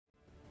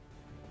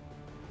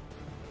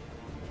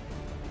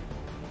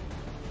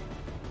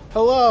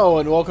Hello,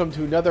 and welcome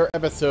to another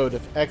episode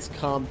of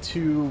XCOM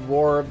 2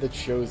 War of the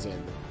Chosen.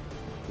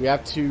 We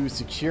have to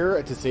secure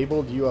a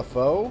disabled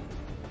UFO,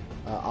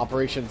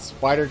 Operation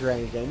Spider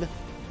Dragon.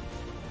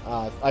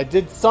 I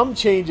did some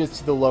changes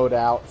to the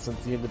loadout since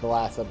the end of the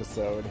last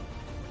episode.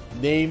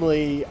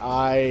 Namely,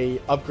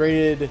 I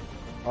upgraded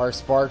our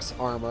Sparks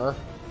armor.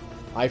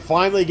 I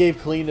finally gave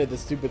Kalina the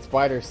stupid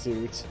spider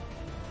suit.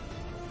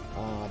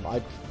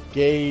 I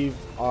gave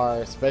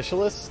our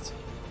specialist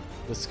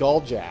the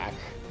Skulljack.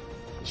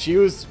 She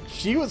was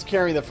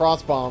carrying the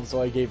frost bomb,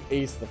 so I gave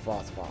Ace the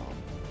frost bomb.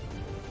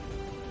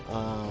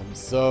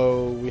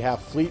 So we have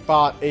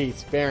Fleetbot,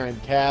 Ace, Baron,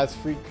 Kaz,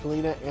 Freak,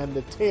 Kalina, and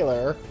the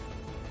Tailor.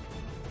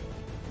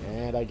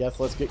 And I guess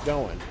let's get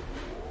going.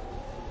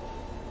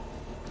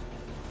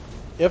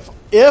 If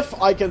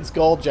I can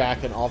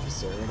Skulljack an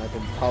officer, and I've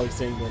been probably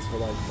saying this for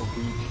like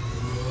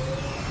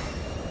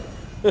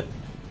a week.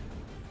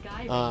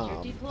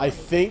 I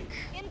think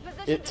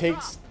it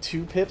takes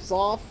 2 pips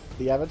off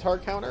the avatar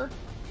counter.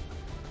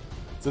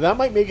 So that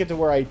might make it to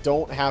where I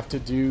don't have to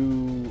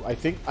do... I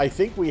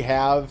think we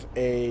have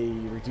a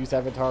Reduced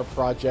Avatar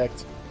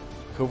Project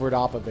Covert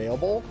Op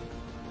available.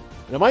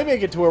 And it might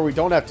make it to where we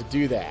don't have to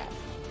do that.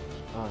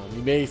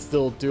 We may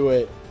still do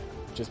it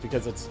just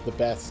because it's the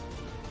best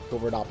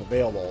Covert Op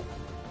available.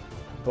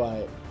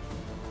 But...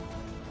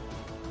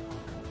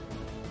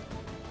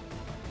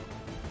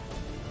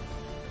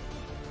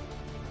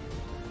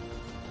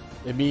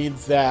 it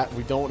means that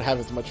we don't have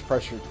as much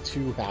pressure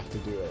to have to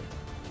do it.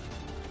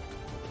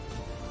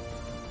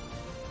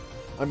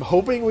 I'm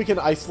hoping we can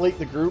isolate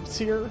the groups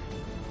here.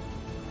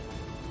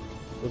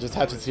 We'll just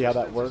have to see how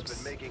that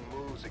works. Been making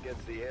moves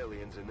against the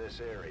aliens in this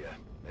area,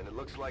 and it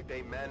looks like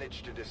they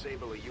managed to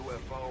disable a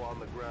UFO on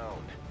the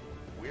ground.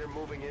 We're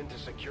moving in to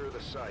secure the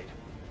site.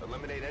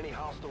 Eliminate any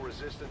hostile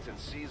resistance and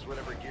seize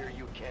whatever gear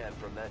you can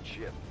from that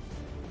ship.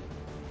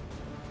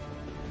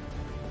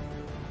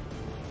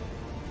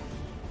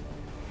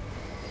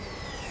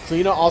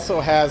 Kalina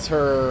also has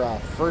her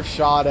first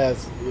shot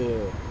as...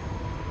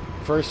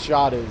 first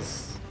shot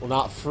is... well,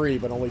 not free,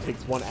 but only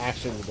takes 1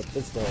 action with the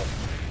pistol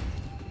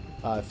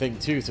thing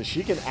too. So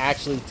she can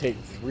actually take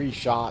 3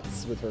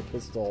 shots with her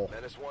pistol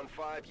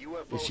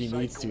if she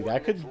needs to.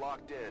 That could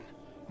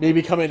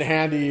maybe come in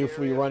handy if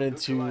we run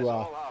into,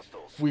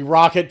 if we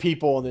rocket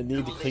people and then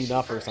need to clean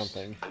up or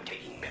something.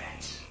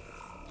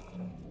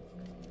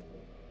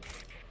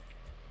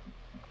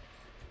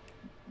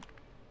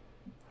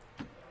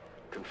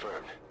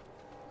 Confirmed.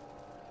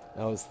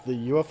 Now, is the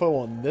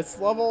UFO on this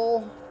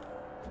level?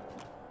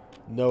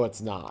 No,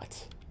 it's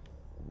not.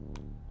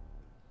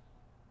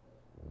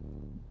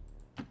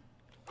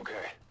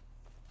 Okay.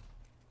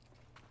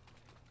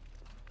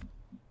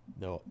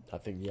 No,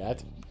 nothing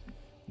yet.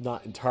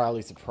 Not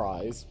entirely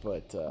surprised,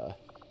 but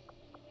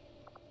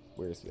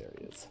where's there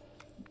he is?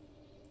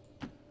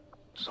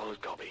 Solid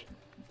copy.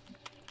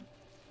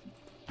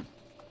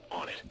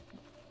 On it.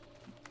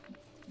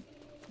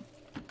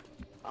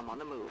 I'm on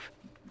the move.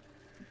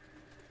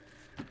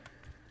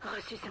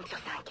 Reçu 5 sur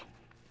 5.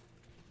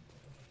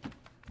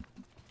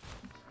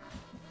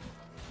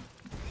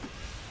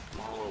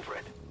 All over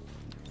it.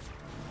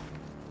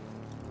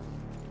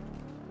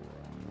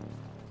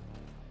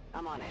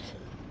 I'm on it.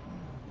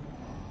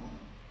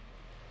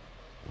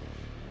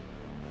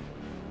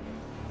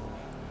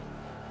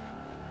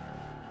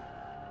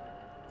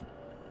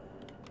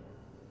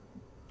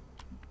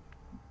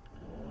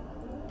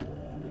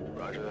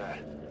 Roger that.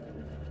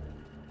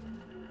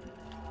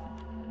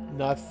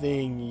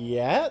 Nothing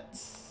yet?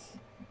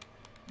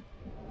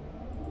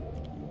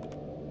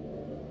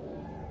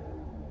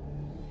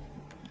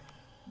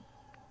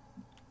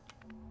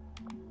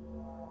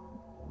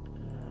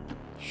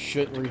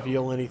 Shouldn't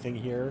reveal anything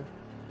here.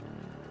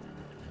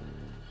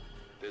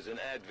 There's an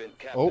advent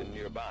captain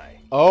nearby.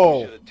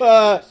 Oh.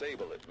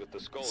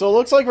 So it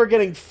looks like we're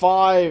getting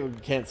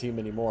 5. Can't see him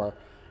anymore.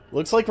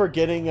 Looks like we're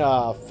getting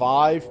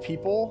 5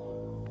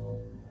 people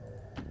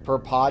per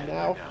pod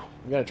now.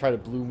 I'm gonna try to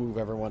blue move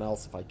everyone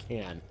else if I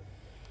can.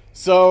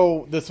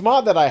 So this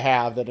mod that I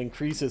have that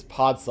increases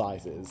pod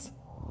sizes.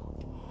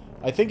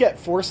 I think at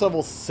force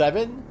level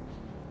 7.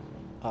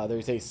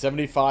 There's a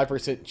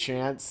 75%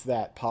 chance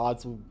that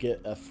pods will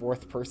get a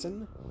 4th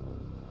person.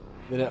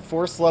 Then at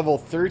force level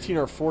 13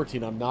 or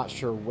 14, I'm not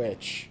sure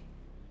which.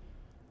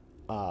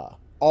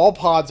 All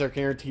pods are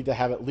guaranteed to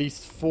have at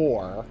least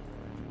 4.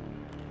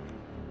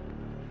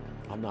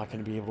 I'm not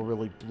going to be able to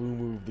really blue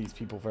move these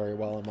people very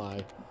well, am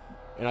I?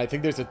 And I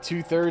think there's a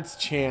 2/3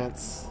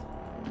 chance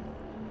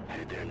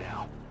Headed there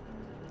now.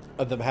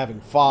 of them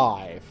having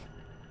 5.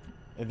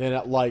 And then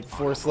at like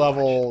force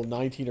level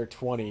 19 or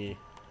 20...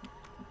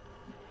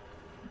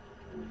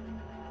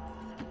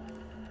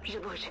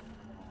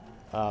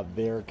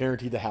 they're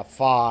guaranteed to have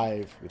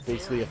 5, with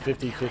basically a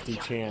 50-50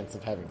 chance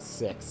of having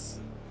 6.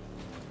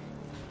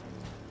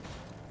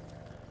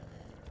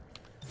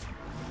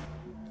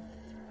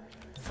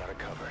 Got it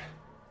covered.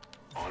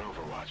 On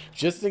Overwatch.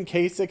 Just in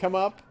case they come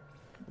up,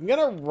 I'm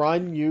gonna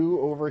run you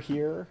over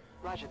here.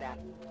 Roger that.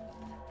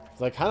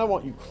 So I kind of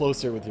want you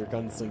closer with your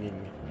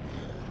gunslinging.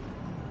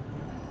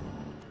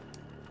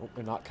 Oh,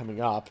 they're not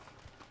coming up.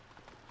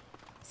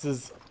 This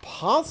is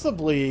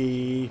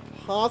possibly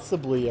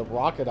a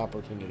rocket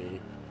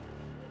opportunity.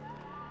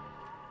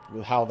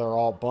 With how they're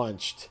all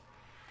bunched.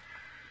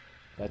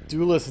 That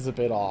duelist is a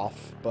bit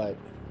off, but...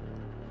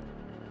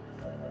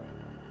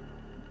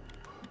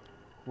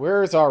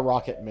 Where's our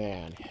rocket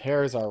man?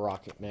 Here's our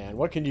rocket man.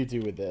 What can you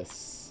do with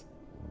this?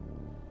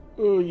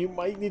 Ooh, you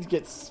might need to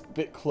get a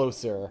bit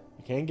closer.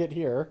 You can get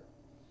here.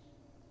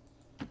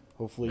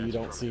 Hopefully you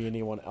don't see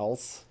anyone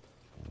else.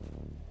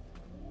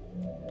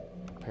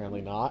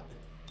 Apparently not.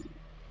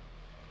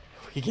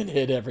 We can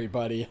hit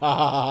everybody. Ha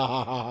ha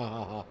ha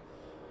ha ha.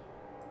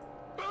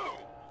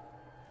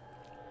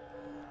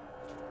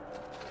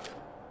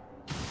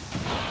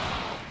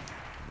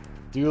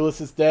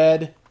 Duelist is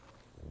dead.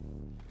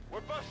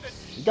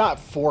 You got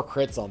 4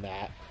 crits on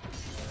that.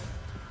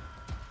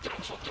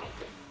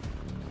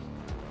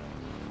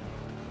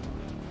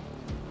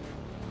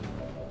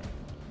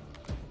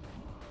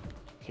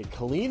 Okay,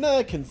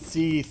 Kalina can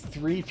see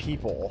 3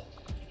 people.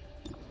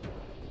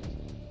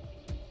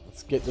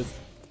 Let's get this.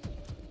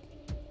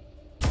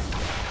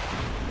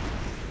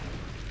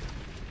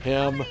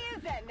 Him.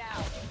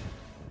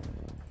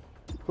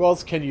 Who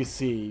else can you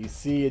see? You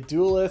see a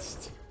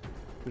duelist.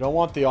 We don't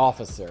want the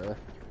officer.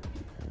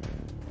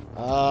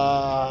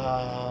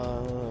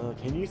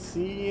 Can you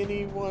see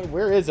anyone?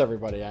 Where is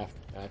everybody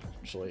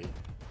actually?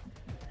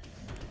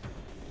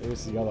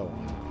 There's the other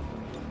one.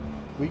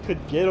 If we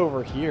could get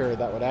over here,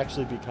 that would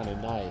actually be kind of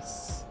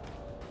nice.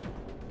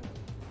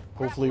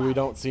 Hopefully we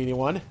don't see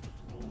anyone.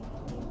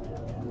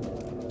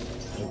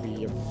 It'd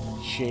be a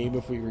shame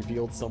if we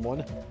revealed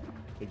someone.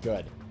 Okay,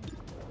 good.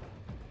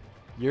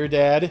 You're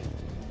dead.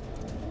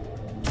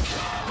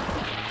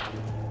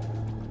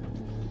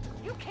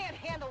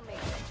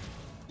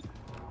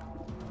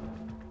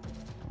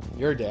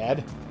 You're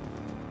dead.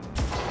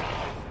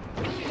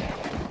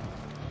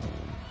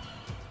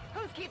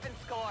 Who's keeping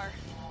score?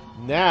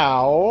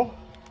 Now,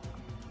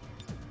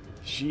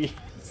 she's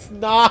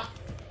not.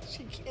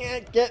 She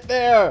can't get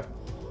there.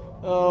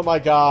 Oh my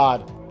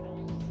god.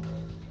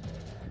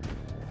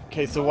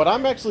 Okay, so what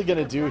I'm actually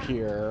gonna do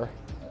here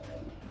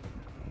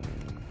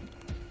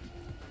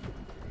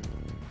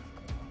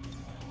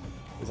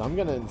is I'm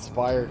gonna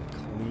inspire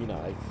Kalina,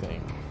 I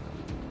think.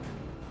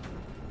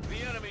 The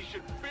enemy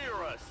should fear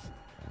us.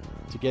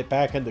 To get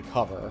back into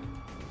cover.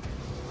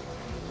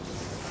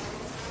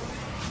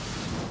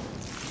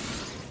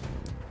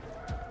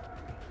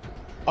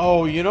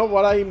 Oh, you know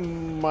what I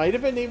might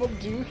have been able to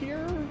do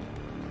here?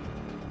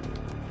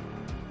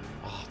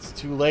 Oh, it's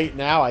too late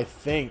now, I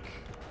think.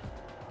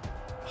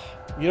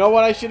 You know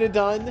what I should have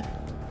done?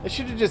 I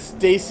should have just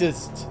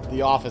stasised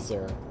the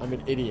officer. I'm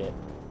an idiot.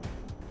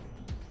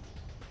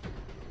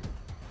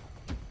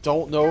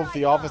 Don't know if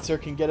the officer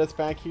can get us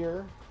back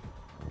here.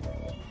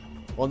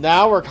 Well,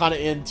 now we're kind of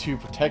into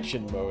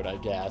protection mode, I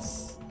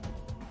guess.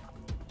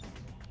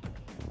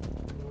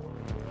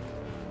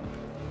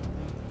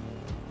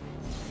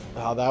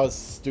 Oh, that was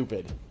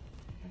stupid.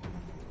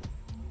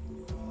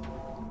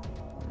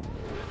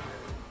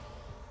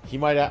 He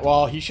might...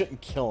 Well, he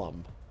shouldn't kill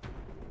him.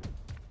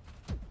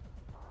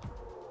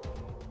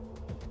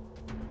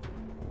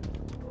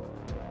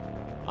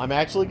 I'm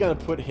actually going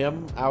to put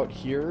him out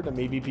here to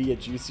maybe be a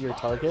juicier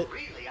target.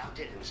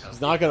 He's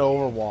not going to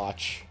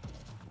overwatch.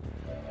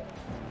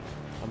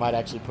 I might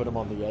actually put him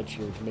on the edge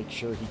here to make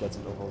sure he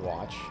doesn't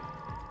overwatch.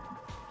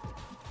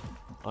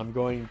 I'm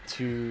going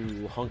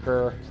to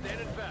hunker.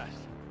 Standing fast.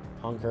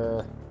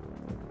 Hunker.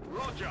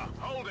 Roger,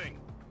 holding.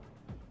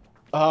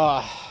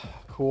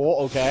 Cool,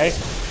 okay.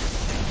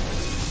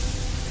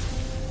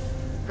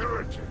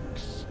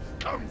 Heretics,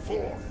 come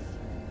forth.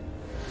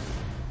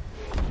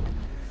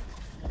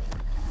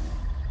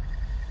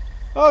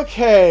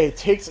 Okay,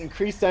 takes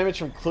increased damage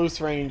from close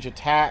range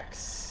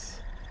attacks.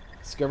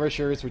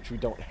 Skirmishers, which we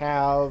don't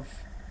have.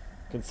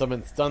 Can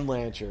summon stun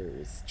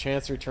launchers.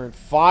 Chance to return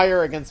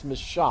fire against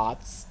missed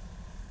shots.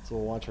 So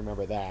we'll want to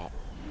remember that.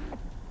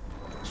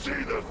 See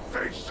the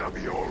face of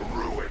your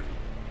ruin.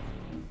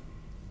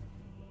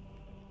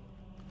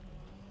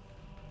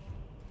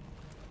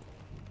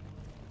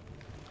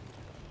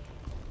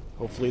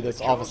 Hopefully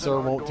this officer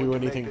won't do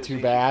anything too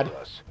bad.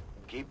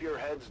 Keep your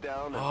heads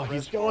down. Oh,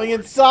 he's going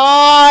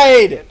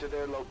inside! Get to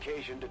their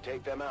location to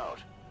take them out.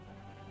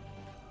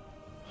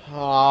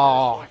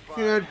 Oh, I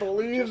can't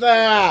believe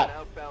that!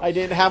 I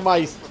didn't have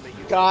my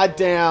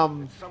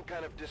goddamn Some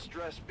kind of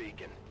distress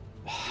beacon.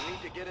 You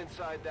need to get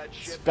inside that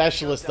ship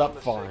specialist and shut down up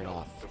the far signal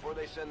enough. before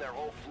they send their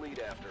whole fleet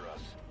after us.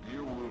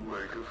 You will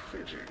make a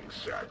fitting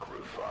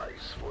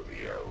sacrifice for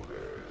the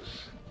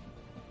elders.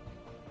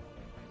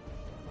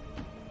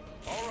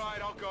 All right,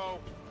 I'll go.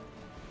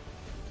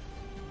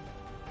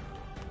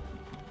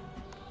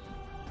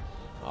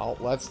 Oh,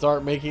 let's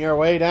start making our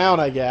way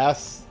down, I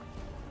guess.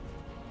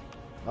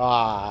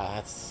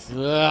 I'm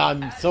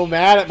so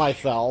mad at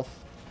myself.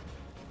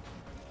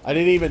 It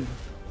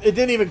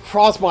didn't even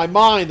cross my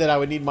mind that I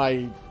would need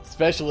my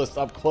specialist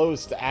up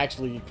close to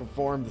actually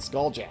perform the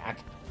skulljack.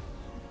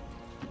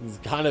 It's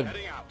kind of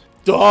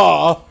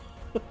duh.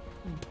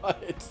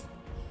 But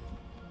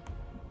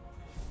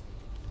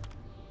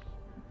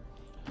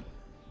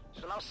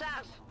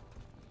charge.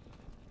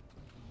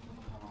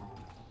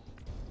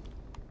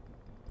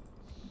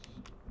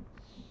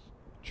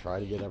 Try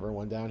to get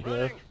everyone down here.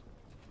 Running.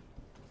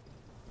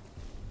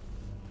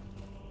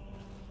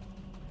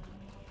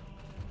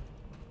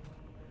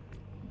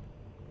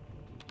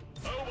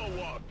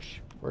 Overwatch.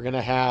 We're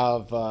gonna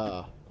have,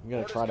 I'm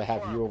gonna try to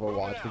have you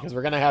overwatch, because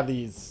we're gonna have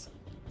these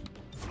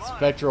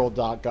spectral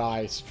dot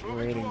guys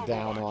raining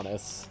down on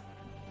us.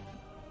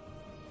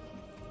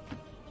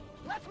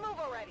 Let's move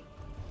already.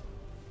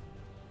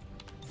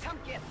 Come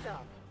get some.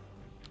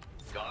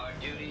 Guard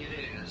duty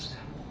it is.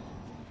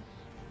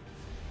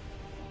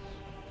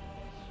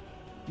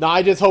 Now,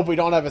 I just hope we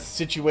don't have a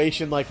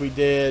situation like we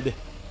did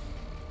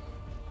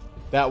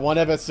that one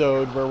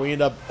episode where we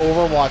end up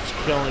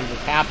Overwatch killing the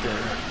captain.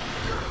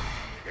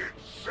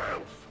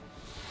 Itself.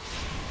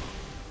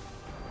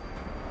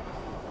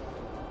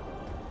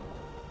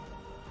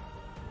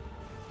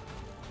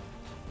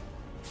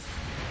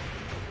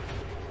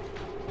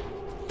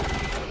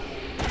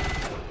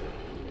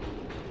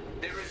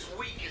 They're as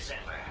weak as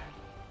ever.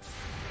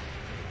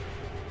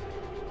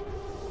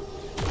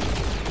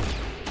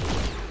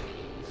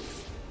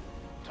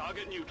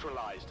 Target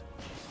neutralized.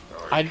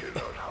 I Cannot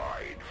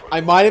hide from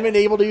I might have been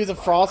able to use a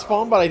frost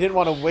bomb, but I didn't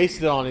want to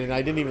waste it on it, and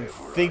I didn't even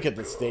think of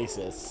the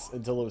stasis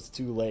until it was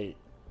too late.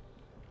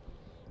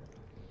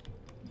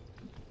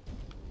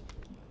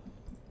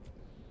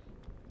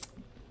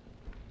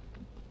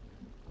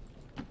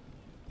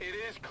 It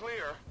is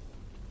clear.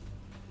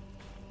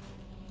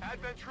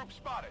 Advent troop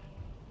spotted.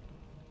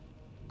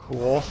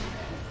 Cool.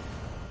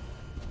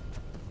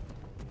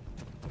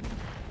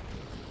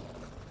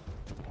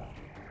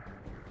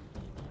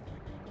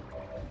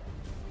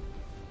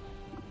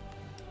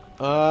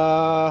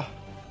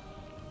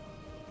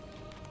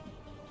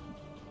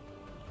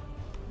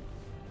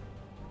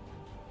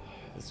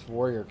 This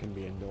warrior can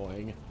be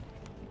annoying.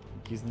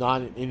 He's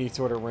not in any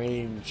sort of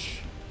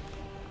range.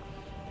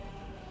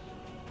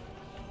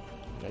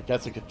 I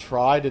guess I could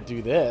try to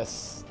do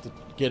this to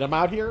get him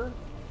out here.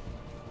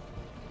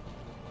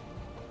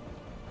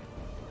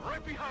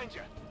 Right behind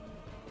you.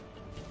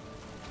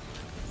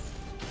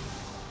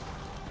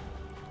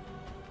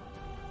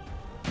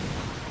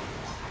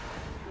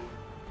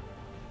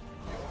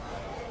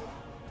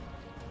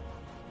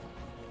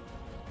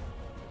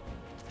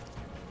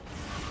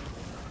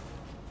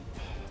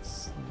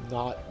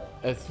 Not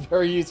as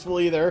very useful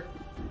either.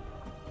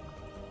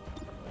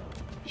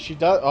 She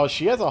does. Oh,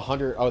 she has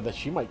 100. Oh, that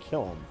she might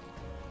kill him.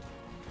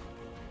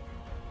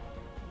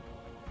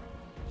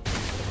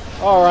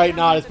 All right,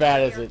 not as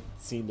bad as it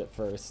seemed at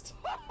first.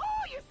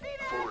 You see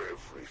that? for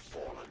every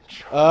fallen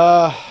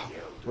child.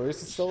 Where's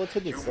the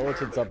skeleton? The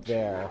skeleton's up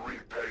there.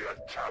 Repay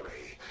a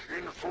tally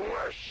in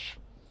flesh.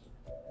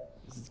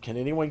 Can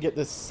anyone get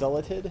this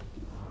skeleton?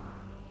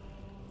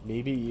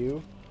 Maybe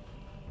you.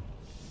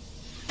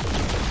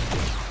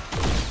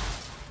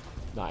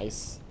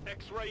 Nice.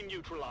 X-ray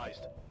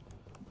neutralized.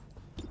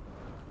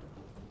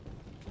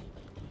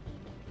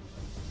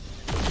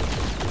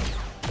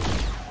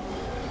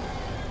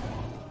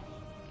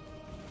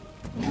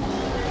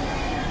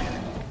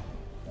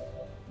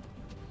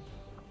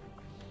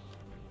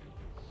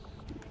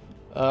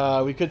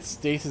 We could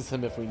stasis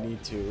him if we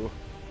need to.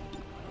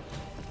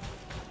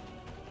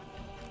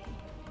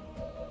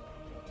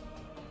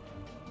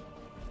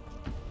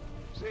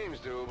 Seems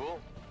doable.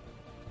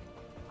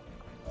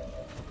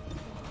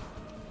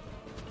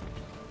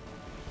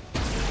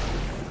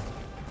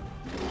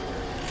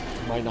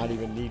 Might not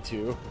even need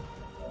to.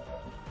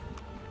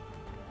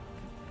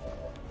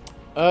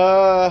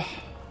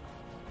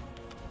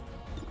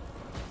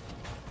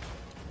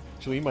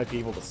 Actually, we might be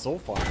able to soul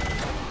farm.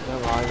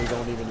 Never mind, we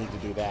don't even need to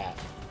do that.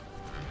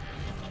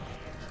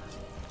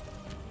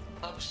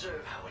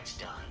 Observe how it's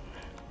done.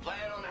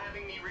 Plan on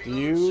having me reload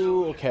Do you...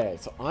 soon. Okay,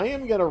 so I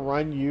am gonna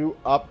run you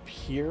up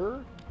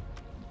here.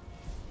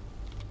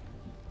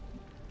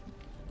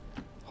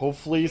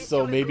 Hopefully,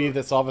 so maybe if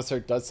this officer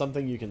does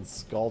something, you can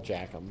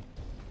skulljack him.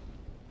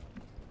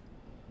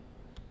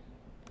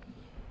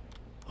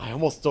 I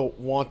almost don't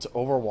want to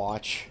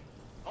overwatch.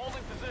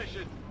 Holding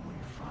position.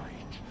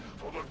 Fight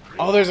for the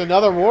Oh, there's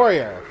another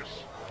warrior.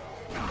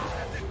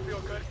 That didn't feel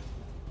good.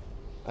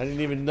 I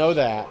didn't even know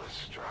that.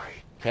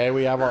 strike. Okay,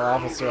 we have our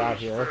officer out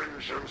here.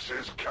 Vengeance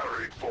is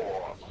carried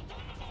forth.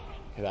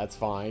 Okay, that's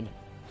fine.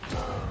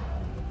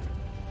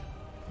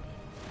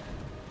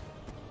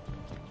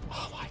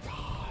 Oh my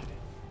god.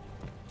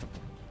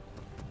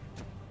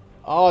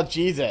 Oh,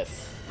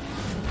 Jesus.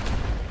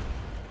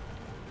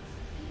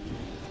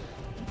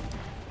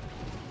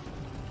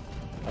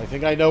 I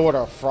think I know what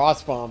our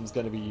frost bomb's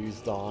going to be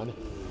used on.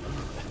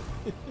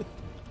 It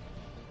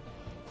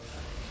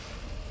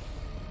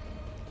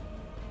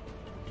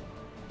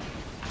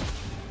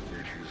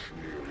is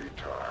nearly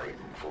time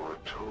for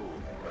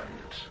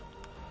atonement.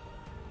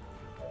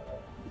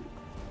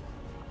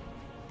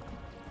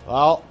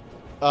 Well,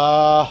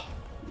 I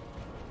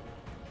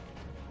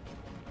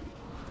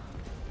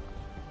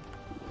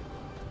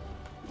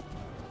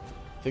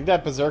think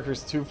that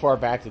Berserker's too far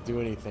back to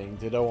do anything.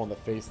 Ditto on the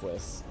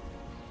faceless.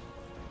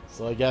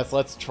 So I guess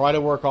let's try to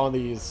work on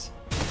these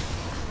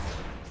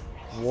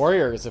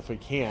warriors if we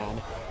can.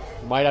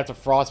 We might have to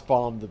frost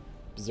bomb the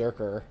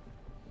berserker,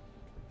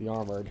 the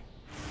armored.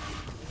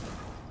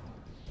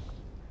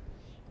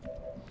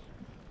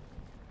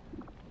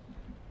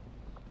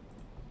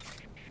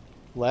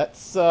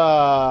 Let's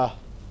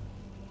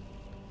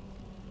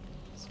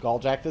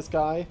skulljack this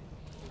guy.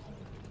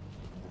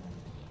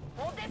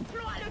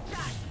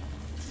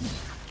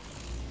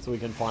 So we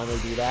can finally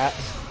do that.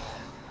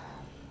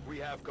 We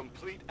have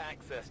complete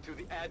access to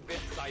the Advent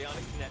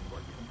Psionics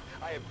network.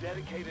 I have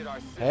dedicated our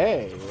system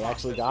Hey, to we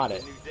actually got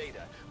it. processing the new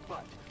data,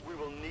 but we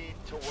will need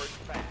to work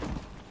fast.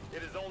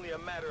 It is only a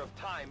matter of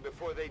time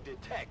before they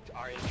detect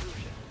our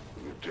intrusion.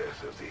 The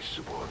death of these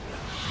subordinates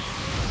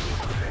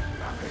will prevent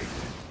nothing.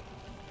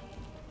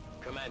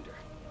 Commander,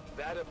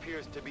 that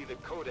appears to be the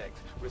Codex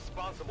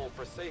responsible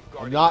for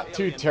safeguarding. I'm not the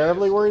too alien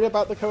terribly base. worried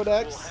about the We'll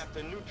codex. have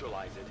to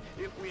neutralize it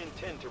if we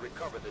intend to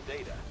recover the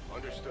data.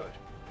 Understood.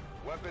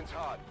 Weapons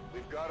hot.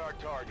 We've got our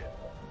target.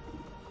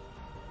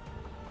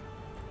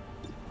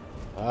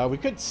 We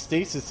could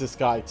stasis this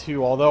guy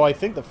too, although I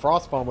think the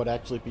frost bomb would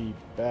actually be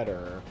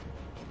better.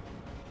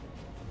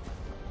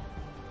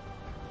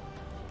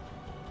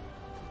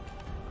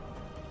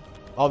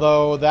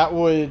 Although that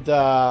would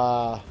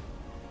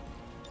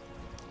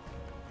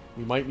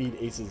we might need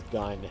Ace's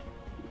gun.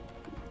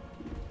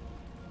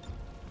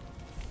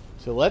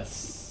 So let's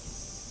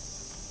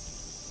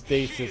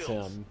stasis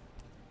him.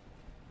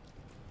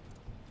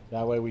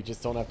 That way we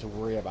just don't have to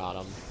worry about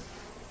him.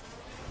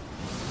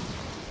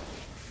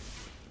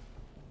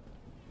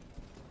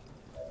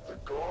 The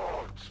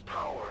God's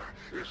power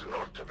is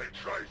not to be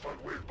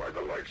trifled with by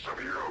the likes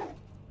of you.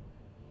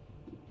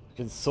 We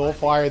can soul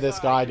fire this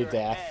guy to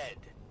death. Head.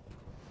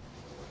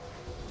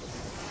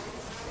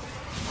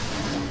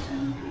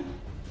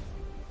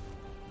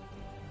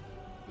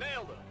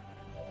 Nailed him.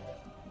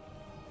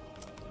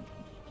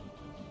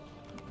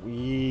 We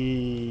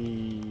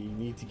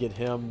need to get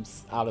him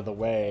out of the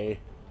way.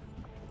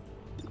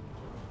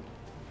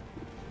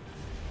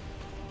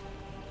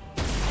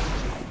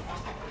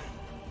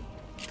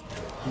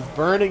 He's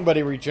burning, but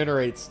he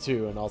regenerates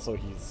too, and also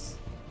he's...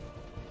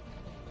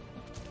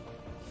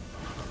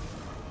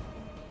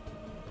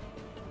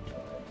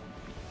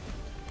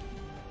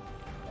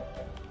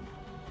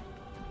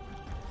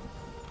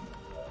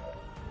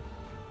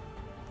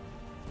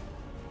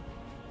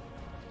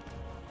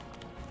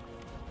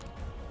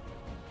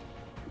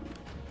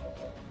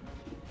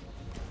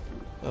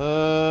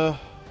 I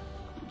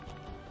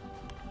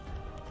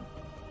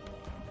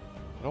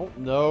don't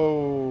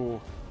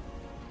know.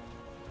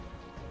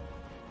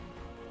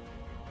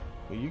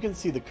 Well, you can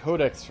see the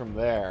codex from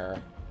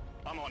there.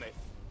 I'm on it.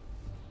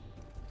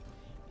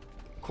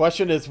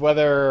 Question is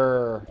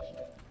whether...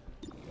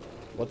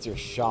 What's your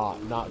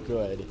shot? Not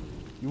good.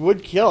 You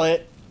would kill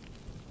it.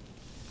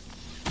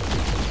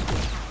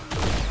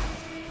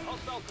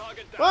 Hostile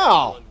target down.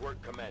 Wow. Excellent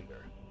work, Commander.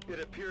 It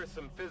appears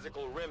some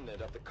physical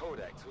remnant of the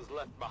Codex was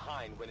left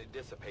behind when it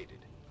dissipated.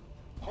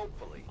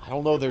 Hopefully, I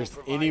don't know it will there's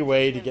provide any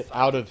way to insight get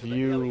out of into the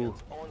view.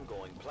 aliens'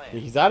 ongoing plans.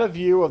 He's out of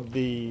view of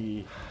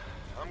the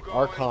I'm going.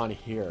 Archon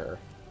here.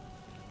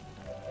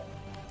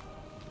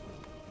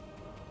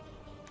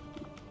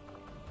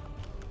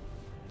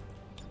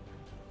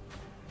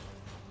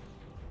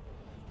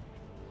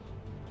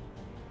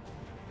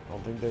 I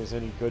don't think there's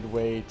any good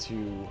way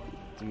to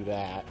do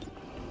that.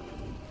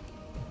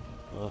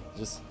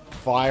 Just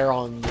fire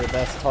on your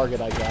best target,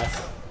 I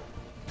guess.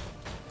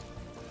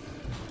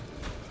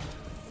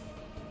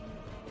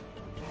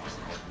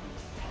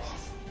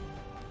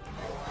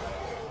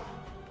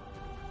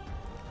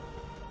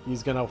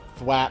 He's gonna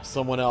thwap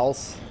someone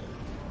else.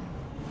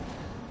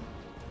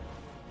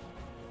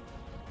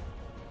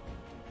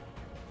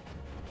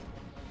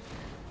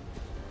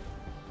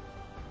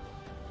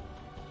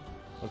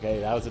 Okay,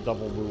 that was a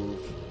double move.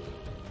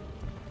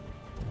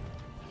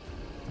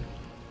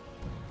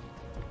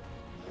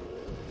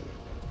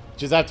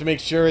 Just have to make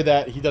sure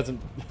that he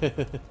doesn't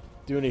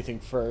do anything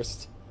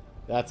first.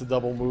 That's a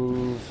double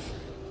move.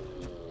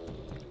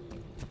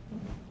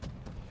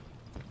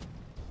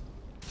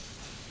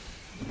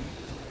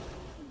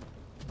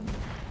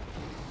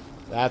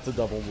 That's a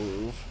double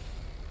move.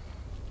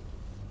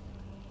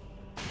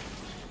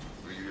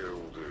 The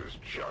Elder's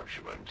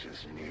judgment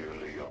is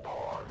nearly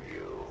upon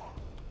you.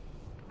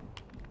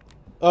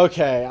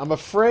 Okay, I'm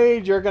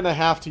afraid you're gonna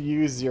have to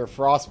use your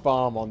frost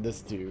bomb on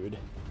this dude.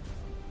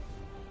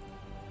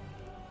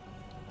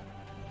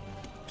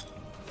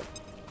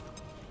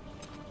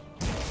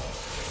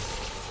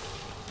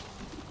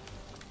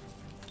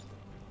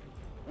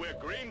 We're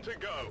green to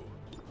go.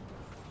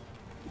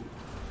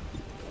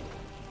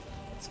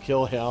 Let's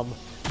kill him.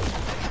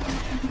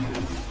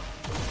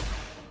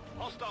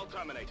 Hostile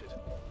terminated.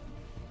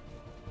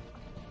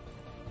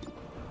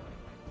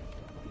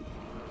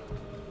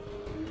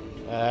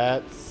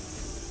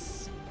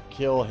 Let's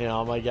kill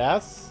him, I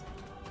guess.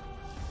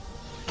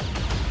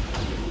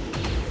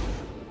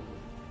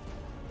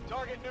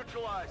 Target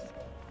neutralized.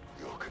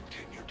 Your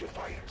continued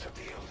defiance of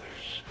the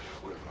Elders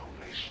will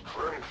only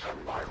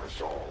strengthen my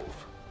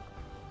resolve.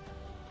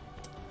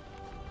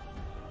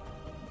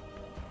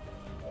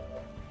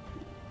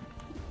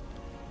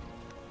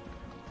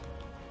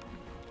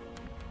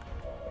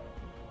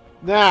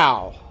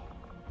 Now,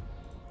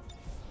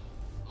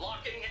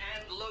 Locking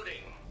and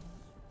loading.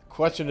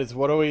 question is,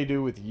 what do we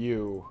do with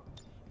you?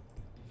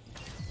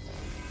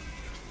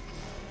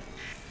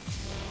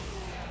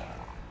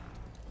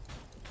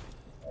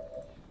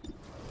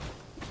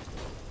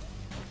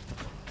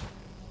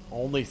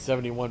 Only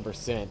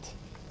 71%.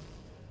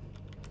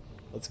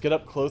 Let's get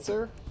up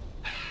closer.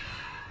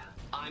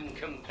 I'm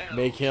compelled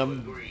Make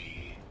him to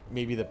agree.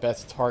 maybe the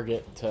best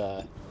target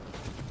to...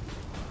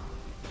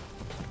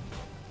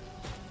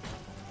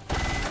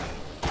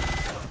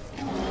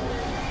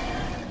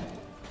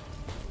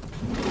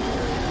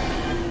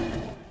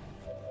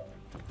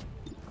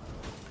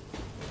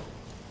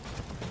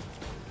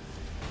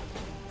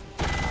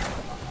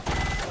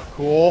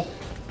 Cool.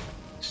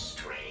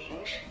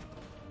 Strange.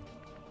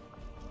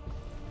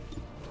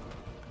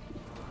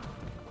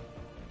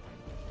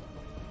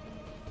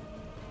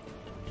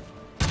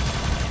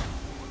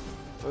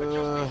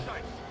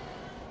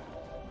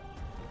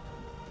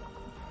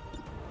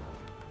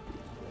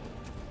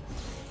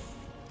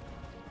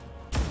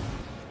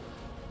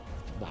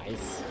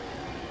 Nice.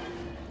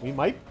 We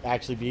might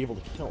actually be able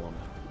to kill him.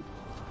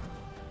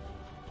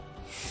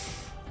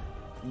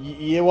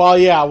 Yeah, well,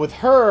 yeah, with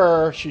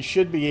her, she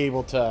should be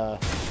able to...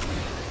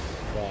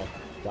 Well,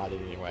 got it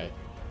anyway.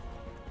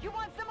 You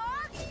want some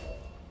more?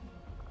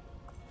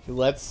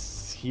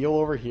 Let's heal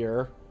over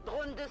here.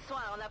 Drone de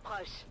soins en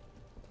approche.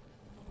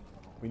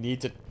 We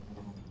need to...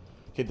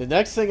 Okay, the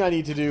next thing I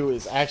need to do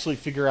is actually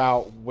figure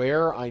out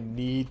where I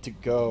need to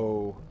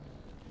go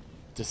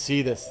to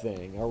see this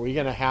thing. Are we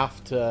going to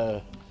have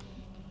to...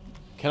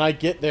 Can I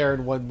get there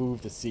in one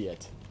move to see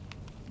it?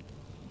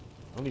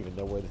 I don't even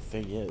know where the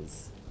thing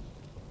is.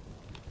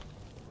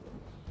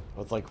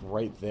 Oh, it's like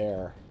right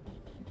there.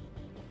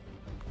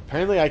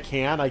 Apparently I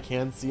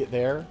can see it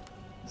there.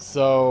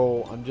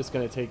 So I'm just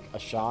going to take a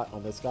shot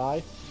on this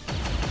guy.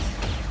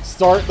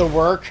 Start the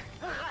work.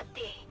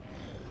 Raté.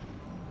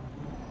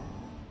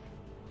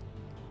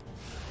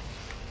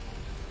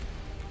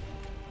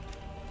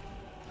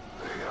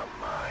 They are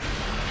mine.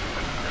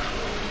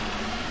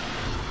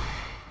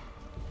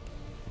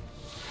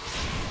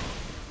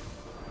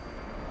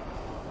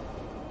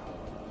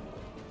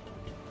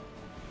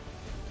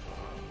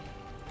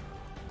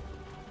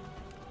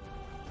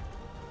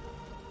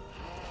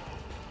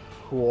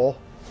 Cool.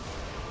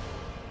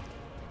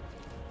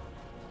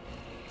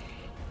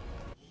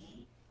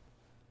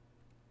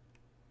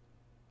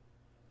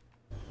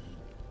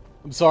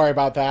 I'm sorry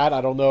about that.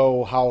 I don't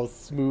know how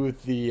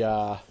smooth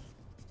the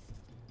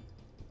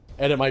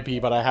edit might be,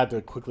 but I had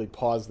to quickly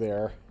pause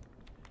there.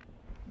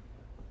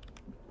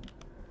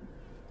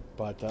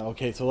 But,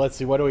 okay, so let's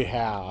see. What do we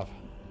have?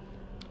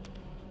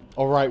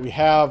 Alright, we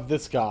have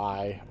this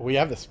guy. We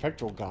have the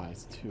spectral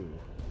guys, too.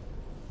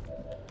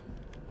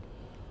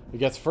 I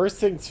guess first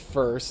things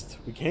first.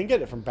 We can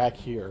get it from back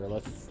here.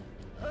 Let's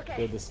Okay.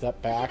 go the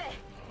step back.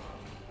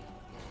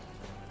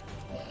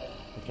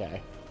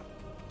 Okay.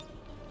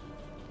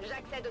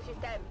 J'accède au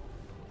système.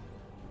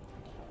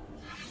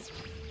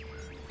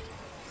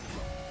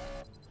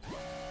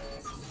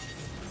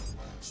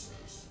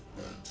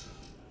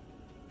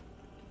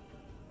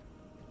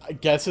 I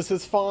guess this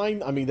is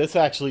fine. I mean, this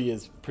actually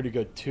is pretty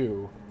good,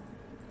 too.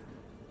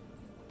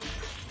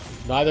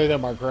 Neither of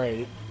them are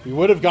great. We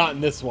would have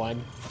gotten this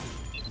one,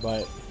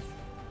 but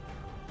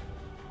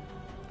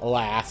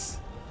alas.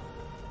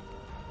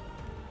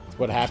 That's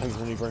what happens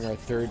when we bring our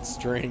third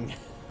string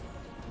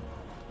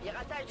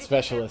Piratage du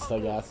specialist, I système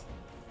en guess.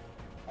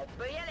 cours. On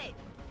peut y aller.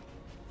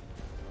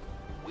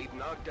 We've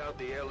knocked out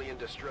the alien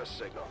distress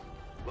signal.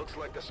 Looks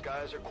like the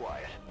skies are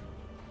quiet.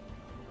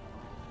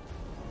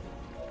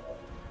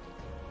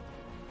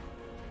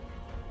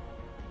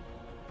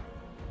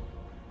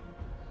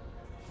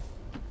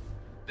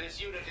 This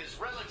unit is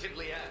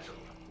relatively agile.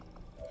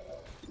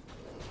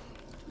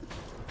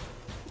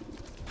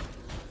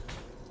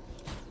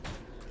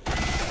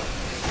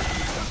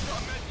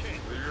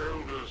 The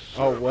Elders'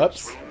 Oh, servants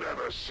whoops. will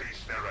never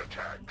cease their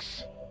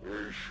attacks.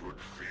 They should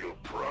feel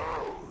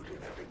proud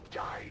in having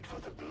died for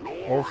the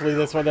glory. Hopefully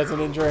this one doesn't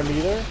injure him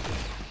either.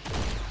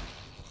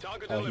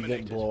 Target Oh, he didn't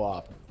eliminated. blow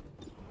up.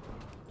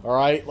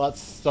 Alright,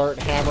 let's start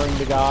hammering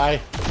the guy.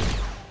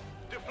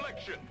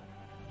 Deflection.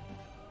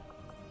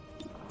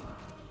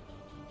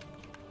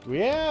 Do we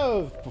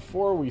have,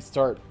 before we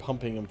start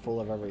pumping him full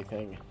of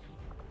everything,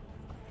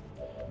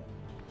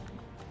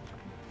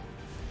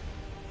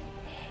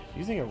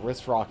 using a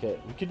wrist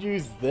rocket, we could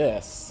use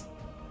this.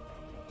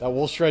 That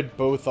will shred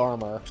both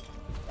armor.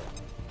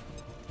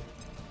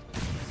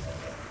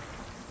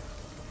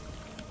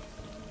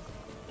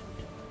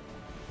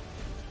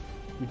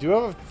 We do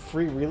have a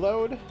free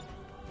reload.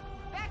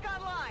 Back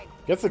online.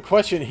 Guess the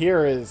question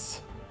here is,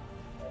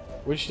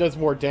 which does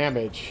more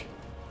damage?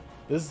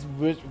 This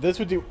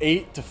would do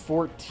 8 to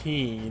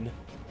 14.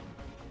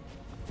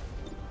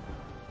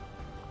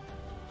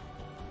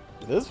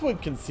 This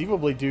would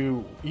conceivably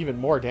do even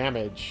more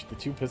damage. The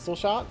 2 pistol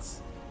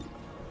shots.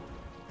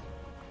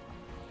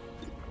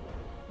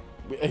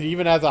 It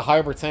even has a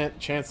higher %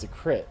 chance to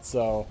crit,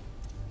 so...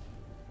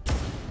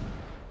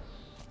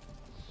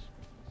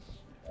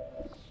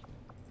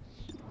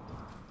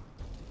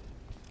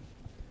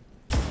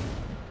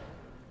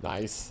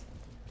 Nice.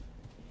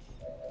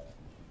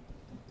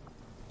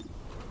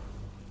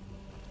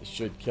 It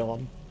should kill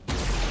him.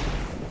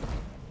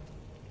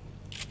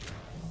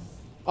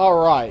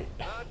 Alright.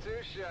 Not too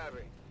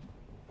shabby.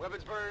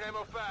 Weapons burning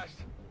ammo fast.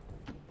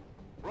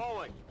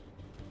 Rolling.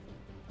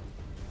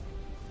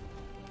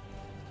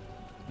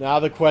 Now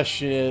the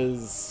question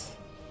is...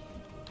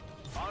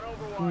 On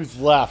Overwatch. who's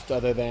left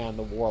other than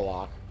the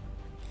Warlock?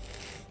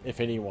 If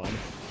anyone.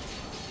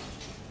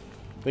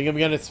 Think I'm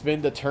gonna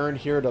spend a turn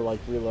here to, like,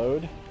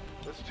 reload?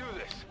 Let's do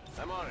this.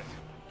 I'm on it.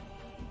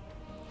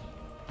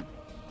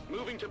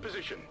 Moving to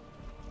position.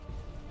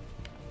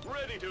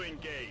 Ready to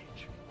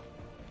engage.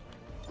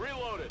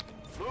 Reloaded.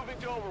 Moving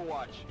to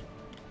Overwatch.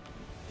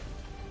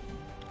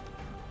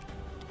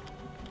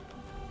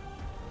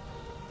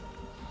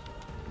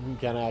 I'm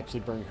gonna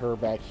actually bring her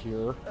back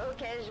here.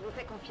 Ok, je vous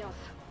fais confiance.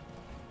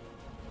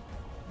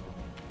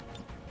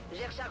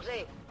 J'ai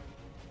rechargé.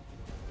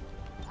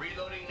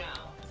 Reloading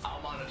now.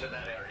 I'll monitor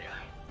that area.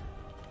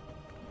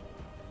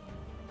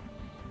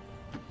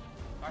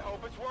 I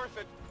hope it's worth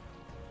it.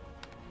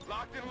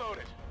 Locked and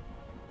loaded.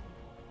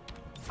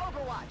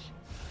 Overwatch.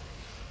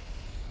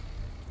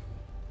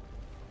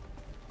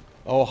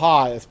 Oh,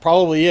 hi. That's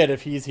probably it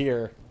if he's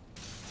here.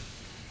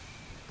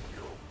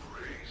 You'll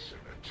brace an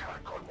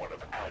attack on one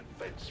of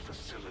Advent's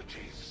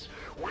facilities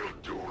will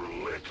do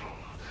little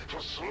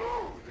to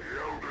slow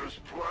the Elder's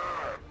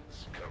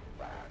plans,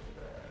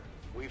 Commander.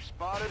 We've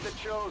spotted the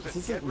Chosen.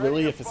 This Get isn't ready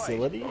really to a fight.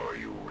 facility? Are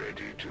you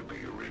ready to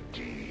be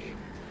redeemed?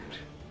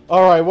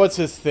 Alright, what's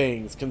his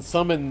things? Can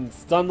summon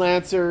stun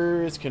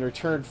lancers, can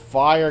return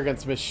fire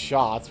against missed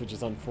shots, which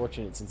is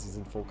unfortunate since he's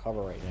in full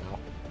cover right now.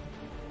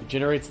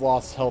 Regenerates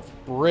lost health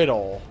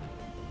brittle.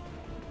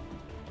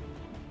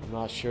 I'm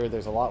not sure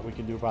there's a lot we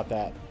can do about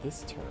that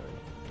this turn.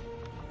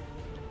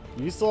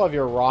 You still have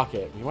your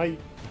rocket. You might...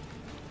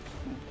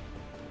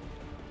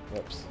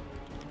 Whoops.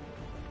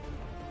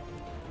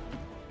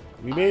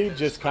 We may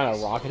just kind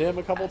of rocket him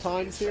a couple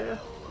times here.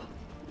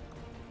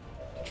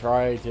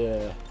 Try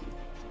to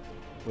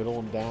whittle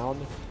him down.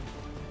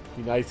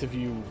 Be nice if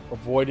you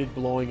avoided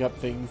blowing up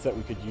things that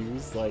we could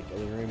use, like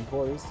Elerium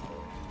cores.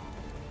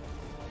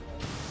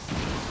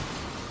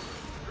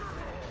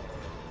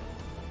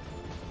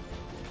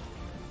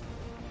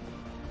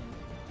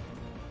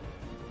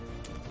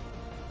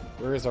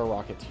 Where is our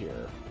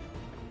Rocketeer?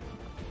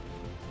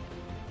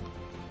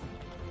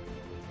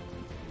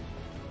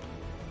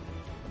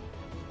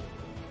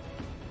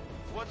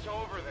 What's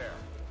over there?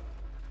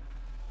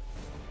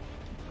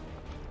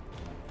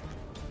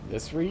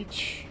 This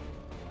reach?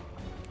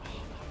 Oh,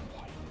 not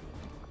quite.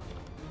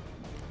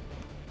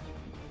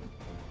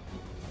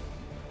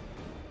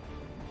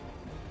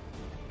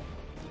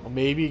 I'll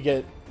maybe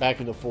get back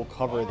into full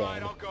cover All then.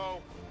 right, I'll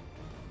go.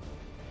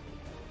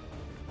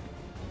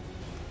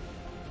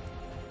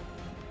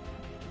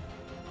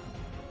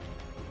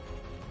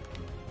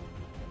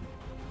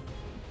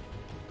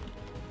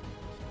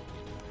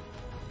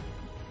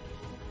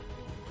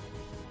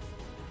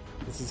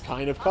 This is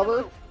kind of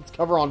cover. It's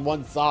cover on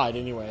one side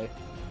anyway.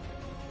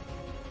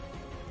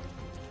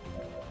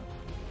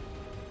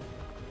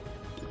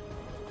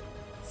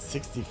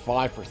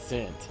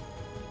 %65%.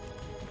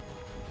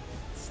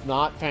 It's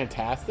not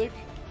fantastic.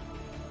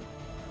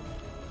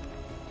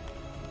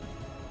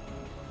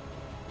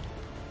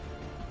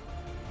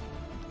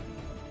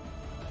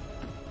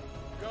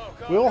 Go,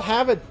 go, We'll go.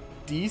 have a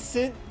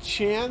decent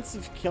chance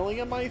of killing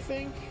him, I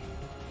think.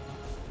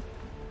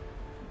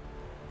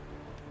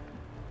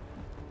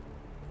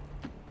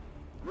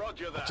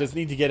 Roger that. Just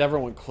need to get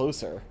everyone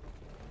closer.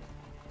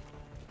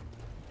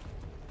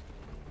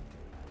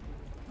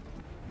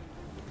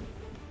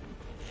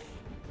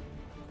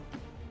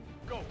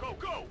 Go, go,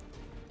 go.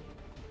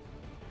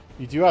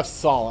 You do have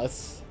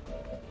Solace.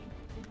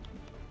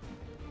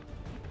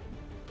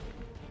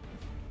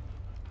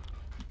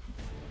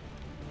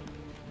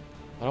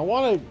 I don't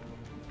want to...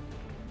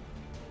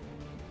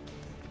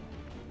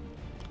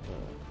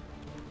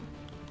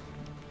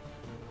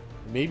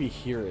 Maybe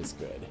here is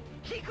good.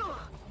 Chico.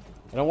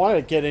 I don't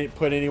want to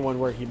put anyone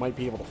where he might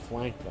be able to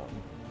flank them.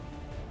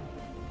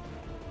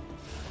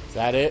 Is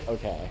that it?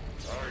 Okay.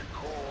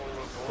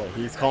 Okay,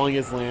 he's calling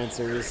his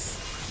Lancers.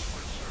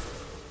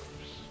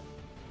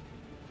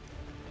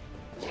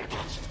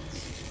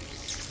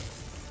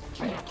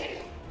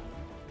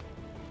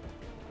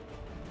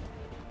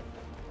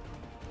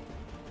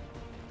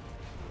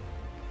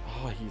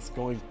 Oh, he's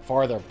going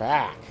farther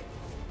back.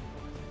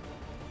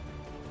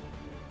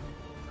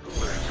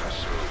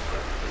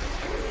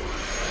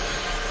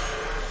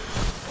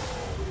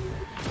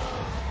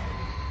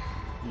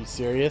 You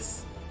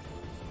serious?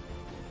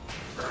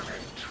 An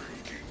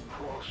intriguing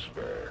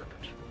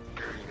prospect.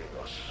 Gaining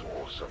a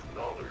source of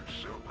knowledge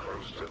so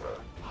close to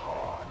the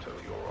heart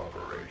of your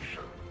operation.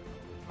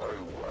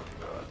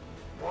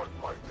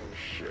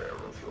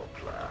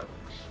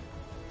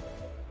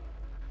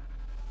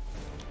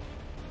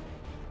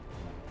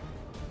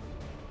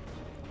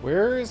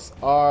 Where's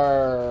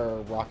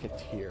our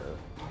Rocketeer?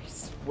 Oh,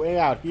 he's way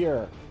out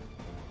here.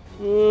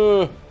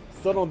 Ugh,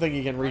 still don't think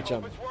you can reach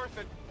him. It's worth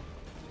it.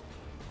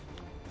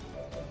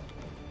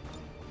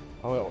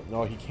 Oh,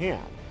 no, he can't.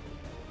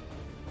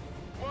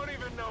 Won't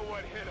even know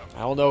what hit him. I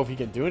don't know if he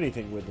can do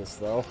anything with this,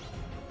 though.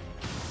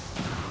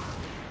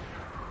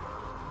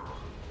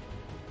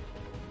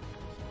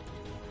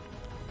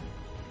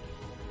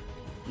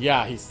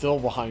 Yeah, he's still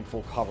behind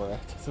full cover. It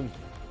doesn't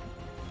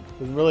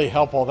really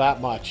help all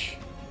that much.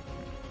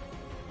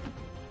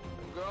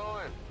 I'm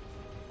going.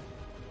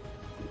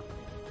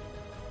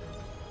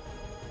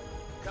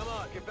 Come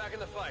on, get back in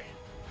the fight.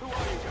 Who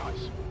are you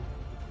guys?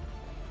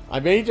 I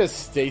may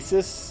just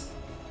stasis.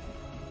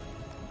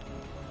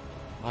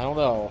 I don't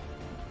know.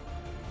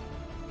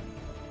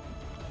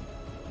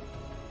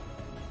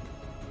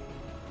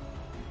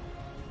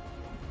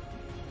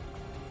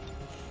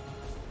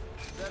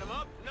 Set him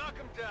up, knock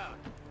him down.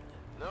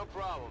 No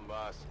problem,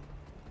 boss.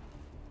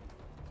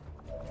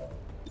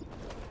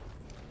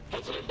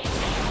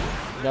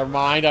 Never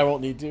mind, I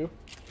won't need to.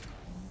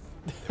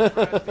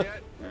 Impressed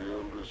yet? The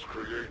elders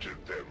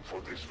created them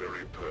for this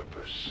very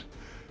purpose.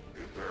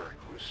 In that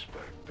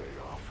respect, they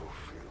are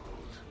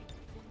fulfilled.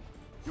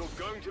 You're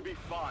going to be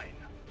fine.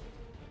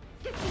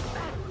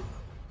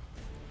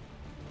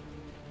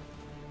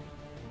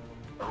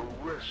 A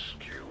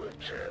rescue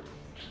attempt.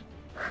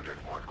 And at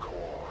what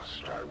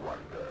cost, I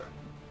wonder.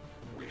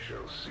 We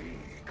shall see,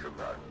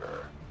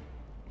 Commander.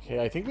 Okay,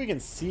 I think we can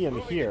see him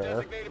Moving to here.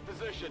 designated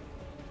position.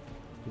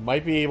 We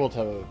might be able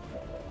to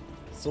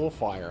soul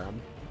fire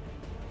him.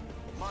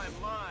 My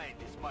mind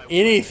is my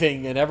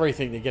Anything and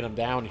everything to get him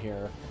down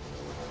here.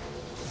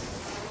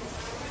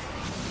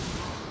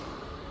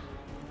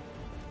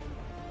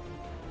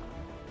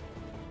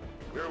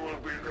 There will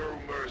be no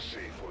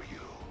mercy for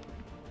you.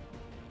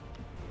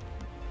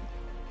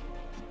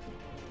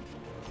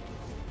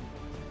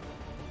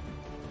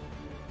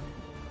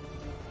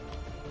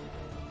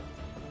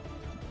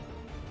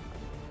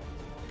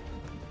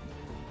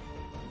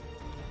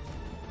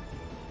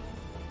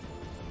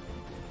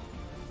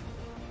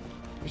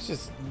 There's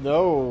just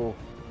no...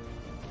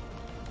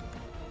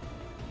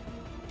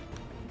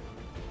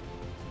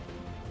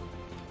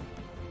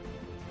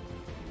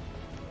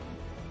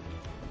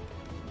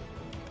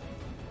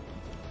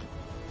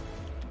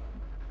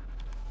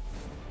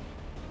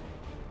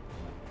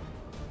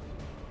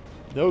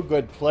 No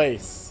good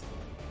place.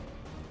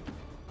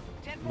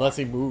 Unless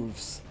he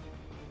moves.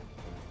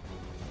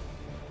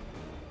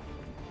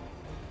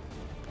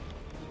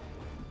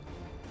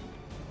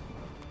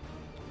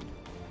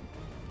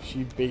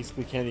 She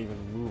basically can't even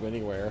move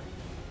anywhere.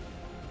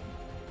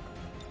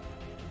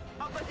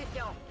 En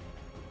position.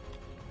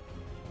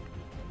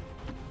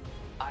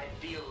 I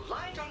feel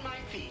light on my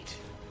feet.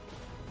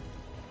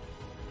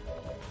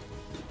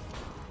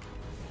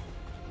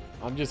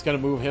 I'm just gonna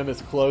move him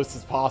as close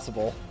as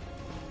possible.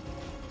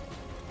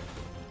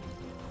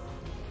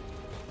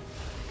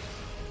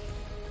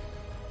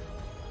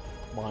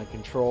 Mind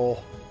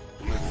control.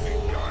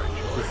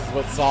 This is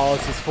what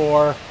Solace is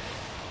for.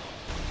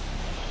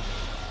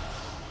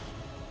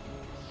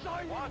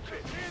 Watch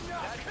it.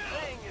 That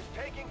thing is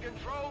taking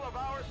control of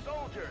our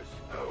soldiers.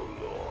 How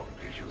long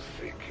did you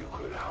think you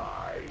could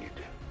hide?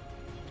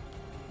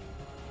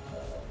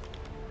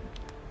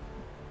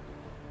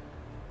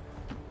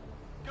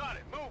 Got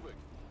it. Moving.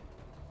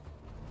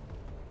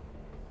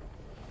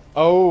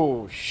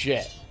 Oh,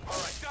 shit. All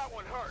right, that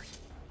one hurt.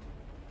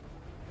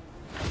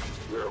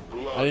 Their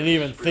blood I didn't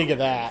even think of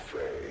that. is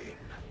vain,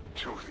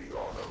 to the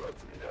honor of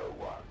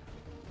no one.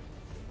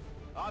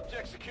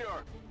 Object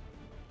secure.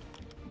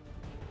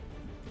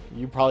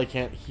 You probably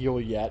can't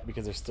heal yet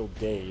because they're still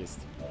dazed.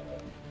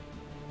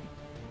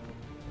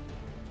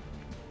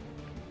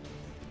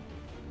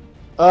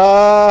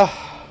 You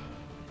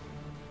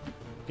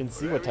can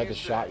see what type of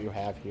shot you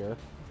have here.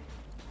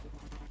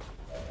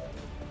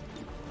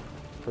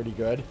 Pretty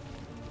good.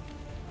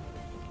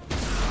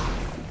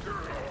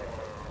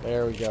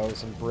 There we go,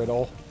 some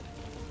brittle.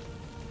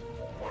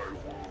 My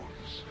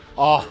wounds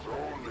Oh, serve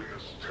only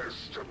as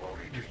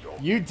testimony to your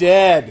you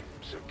dead!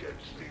 crimes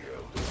against the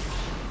elders.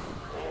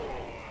 All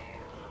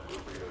will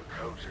be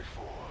accounted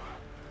for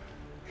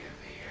in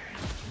the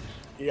end.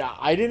 Yeah,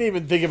 I didn't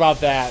even think about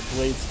that,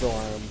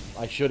 Bladestorm.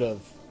 I should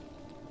have.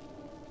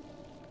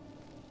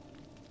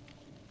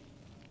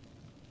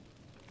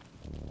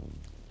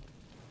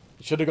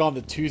 Should have gone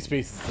the 2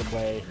 spaces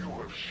away. You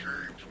have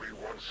shamed me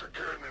once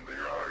again in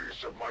the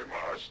eyes of my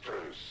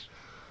masters,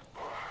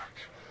 but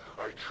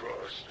I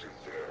trust in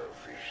their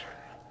vision.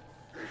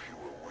 If you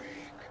were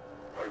weak,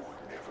 I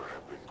would never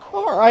have been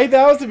called. Alright,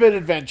 that was a bit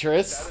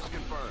adventurous, Status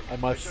confirmed. I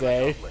must Mission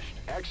say. accomplished.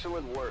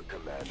 Excellent work,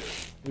 Commander.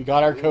 We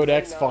got our We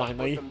Codex may not have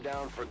finally. Put them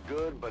down for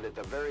good, but at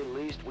the very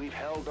least, we've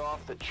held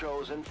off the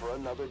Chosen for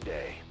another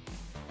day.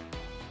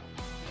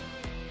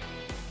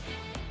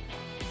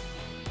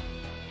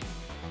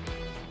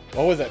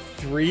 What was it?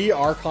 3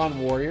 Archon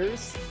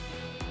Warriors?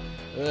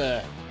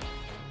 Ugh.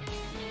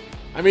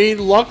 I mean,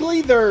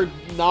 luckily they're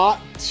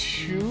not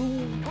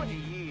too... 20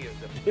 years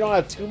of They don't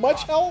have too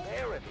much health.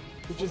 prosperity.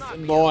 which is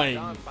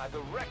annoying.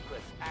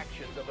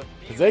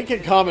 Because they can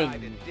come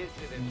and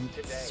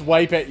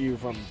swipe at you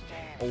from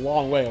a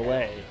long way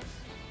away.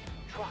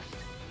 Trust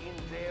in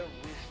their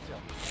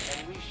wisdom,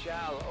 and we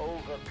shall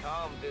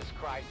overcome this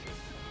crisis.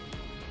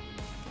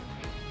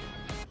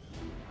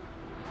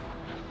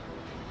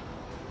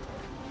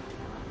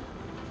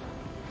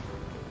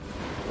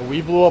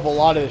 We blew up a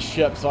lot of the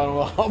ship, so I don't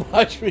know how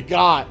much we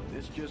got.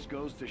 This just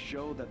goes to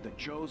show that the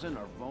Chosen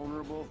are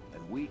vulnerable,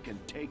 and we can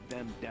take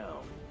them down.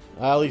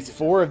 At least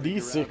 4 of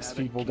these 6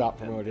 people got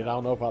promoted. I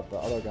don't know about the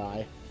other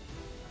guy.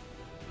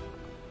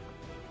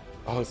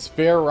 Oh,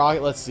 spare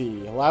rocket. Let's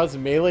see. Allows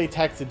melee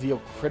attacks to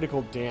deal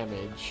critical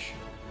damage.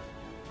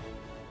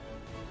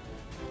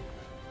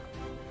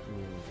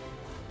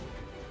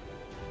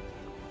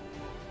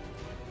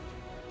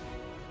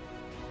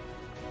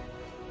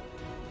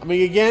 I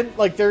mean, again,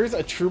 like, there's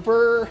a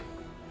trooper.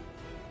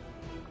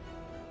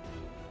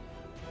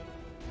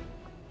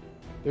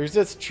 There's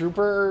this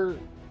trooper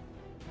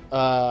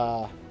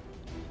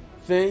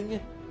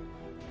thing.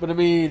 But, I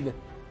mean,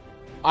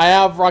 I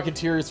have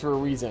Rocketeers for a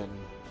reason.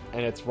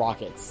 And it's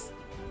rockets.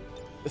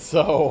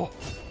 So.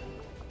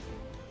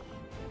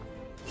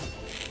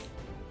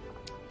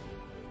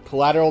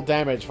 Collateral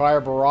damage. Fire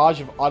a barrage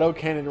of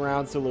autocannon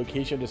rounds to a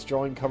location,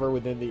 destroying cover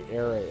within the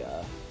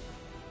area.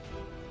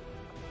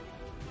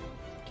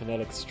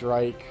 Kinetic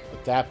strike.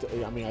 Adapt.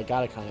 I mean, I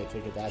gotta kind of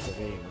take adaptive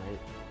aim, right?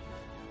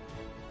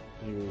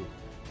 You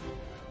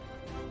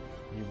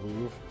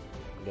move?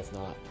 I guess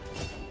not.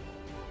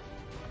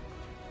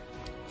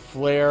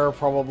 Flare,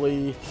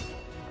 probably.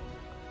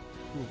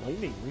 Ooh,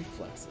 lightning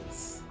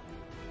reflexes.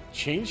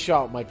 Chain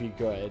shot might be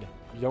good.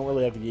 You don't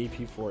really have the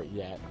AP for it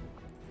yet.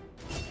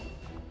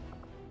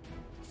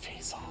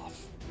 Face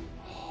off.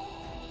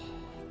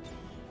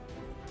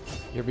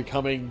 You're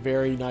becoming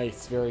very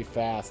nice, very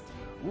fast.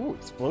 Ooh,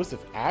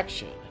 explosive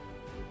action.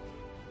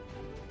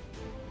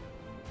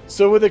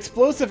 So with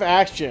explosive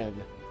action,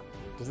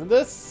 doesn't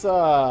this,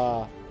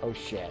 oh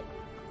shit.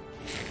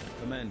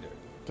 Commander.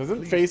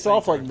 Doesn't face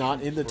off like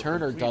not in the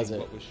turn, or does it?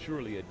 What was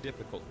surely a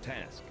difficult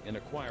task in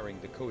acquiring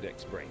the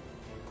Codex brain.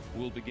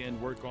 We'll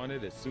begin work on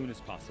it as soon as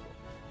possible.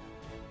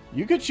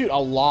 You could shoot a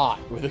lot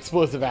with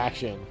explosive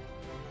action.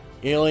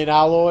 Alien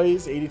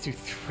alloys, 82,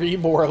 3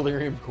 more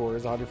Illyrium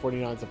cores,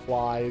 149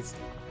 supplies,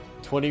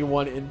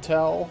 21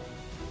 intel.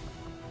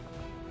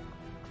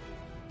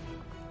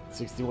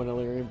 61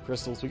 Illyrium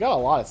crystals. We got a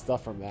lot of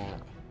stuff from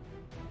that.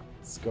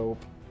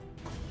 Scope.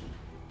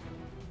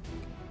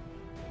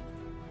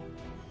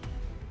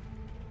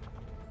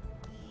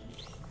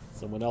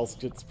 Someone else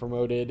gets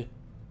promoted.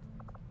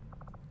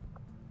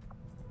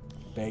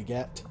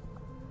 Baguette.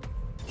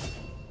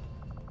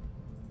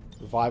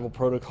 Revival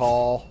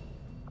protocol.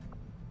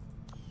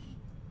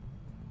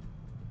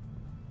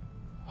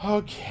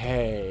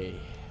 Okay.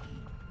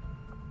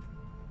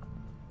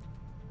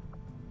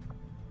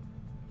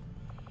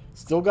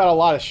 Still got a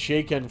lot of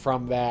shaken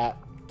from that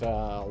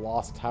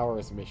Lost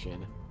Towers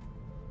mission.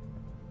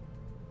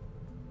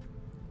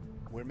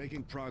 We're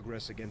making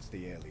progress against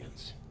the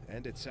aliens,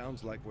 and it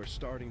sounds like we're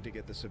starting to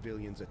get the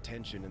civilians'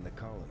 attention in the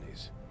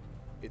colonies.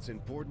 It's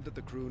important that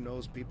the crew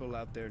knows people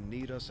out there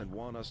need us and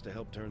want us to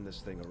help turn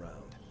this thing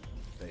around.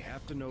 They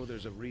have to know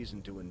there's a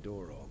reason to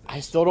endure all this. I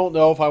still don't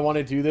know if I want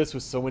to do this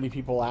with so many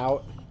people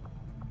out.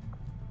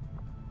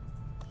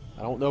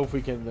 I don't know if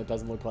we can. It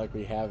doesn't look like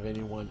we have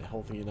anyone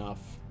healthy enough.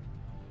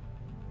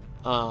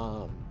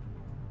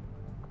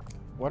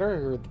 What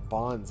are the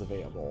bonds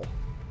available?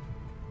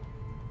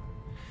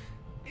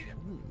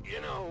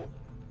 You know,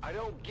 I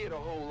don't get a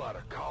whole lot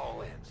of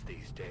call-ins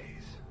these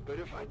days. But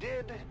if I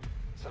did,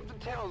 something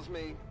tells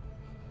me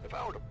if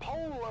I were to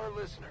poll our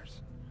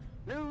listeners,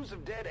 news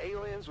of dead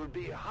aliens would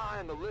be high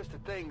on the list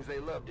of things they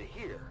love to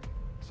hear.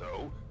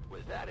 So,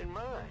 with that in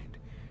mind,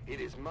 it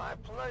is my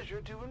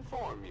pleasure to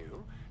inform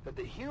you that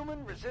the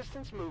human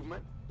resistance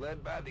movement,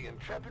 led by the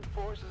intrepid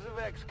forces of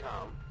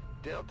XCOM,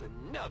 dealt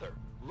another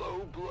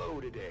low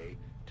blow today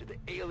to the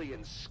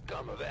alien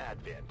scum of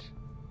Advent.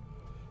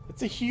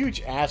 It's a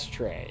huge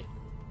ashtray.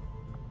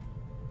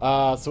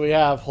 So we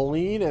have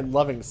Helene and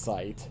Loving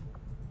Sight.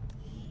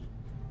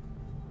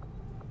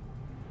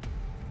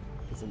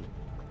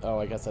 Oh,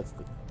 I guess that's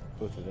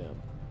both of them.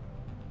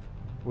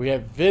 We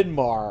have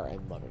Vidmar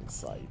and Loving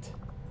Sight.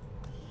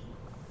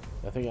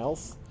 Nothing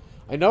else?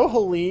 I know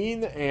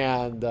Helene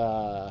and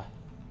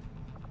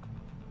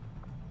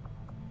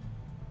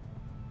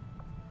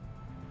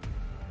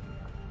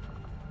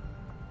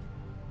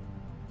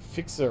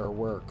Fixer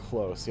were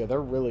close. Yeah,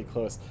 they're really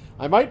close.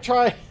 I might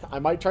try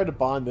to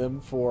bond them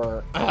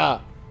for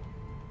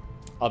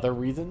other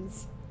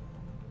reasons.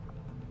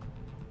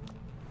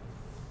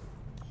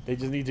 They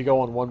just need to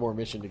go on one more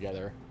mission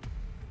together.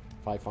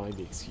 If I find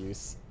the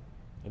excuse.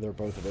 And they're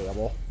both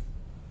available.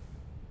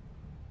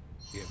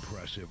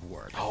 Impressive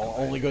work. Oh,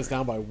 only goes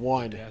down by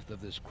 1. The death of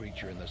this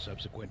creature and the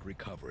subsequent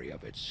recovery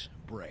of its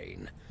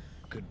brain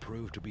could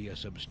prove to be a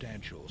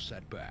substantial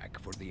setback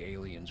for the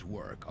aliens'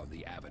 work on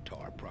the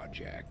Avatar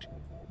project.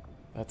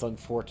 That's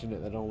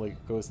unfortunate. That only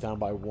goes down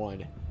by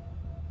 1.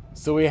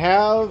 So we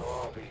have...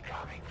 You're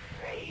becoming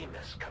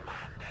Yes,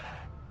 Commander.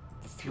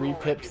 3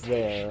 pips there.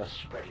 Your reputation is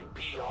spreading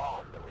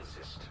beyond the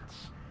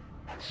resistance,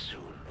 and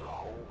soon the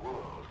whole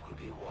world will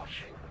be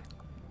watching.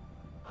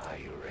 Are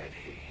you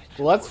ready?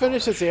 Well, let's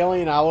finish this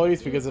alien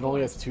alloys because it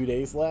only has 2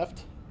 days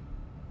left.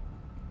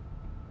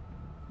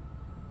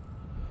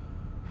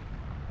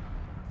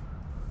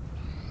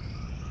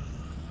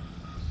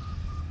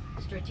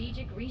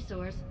 Strategic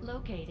resource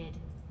located.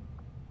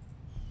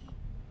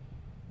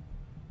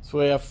 So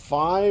we have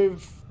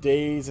 5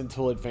 days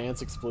until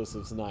advanced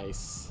explosives.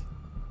 Nice.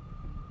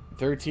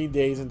 13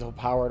 days until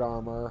powered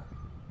armor.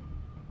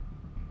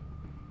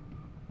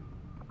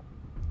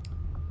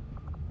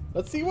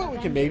 Let's see what we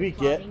can maybe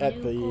get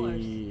at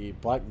the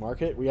black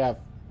market. We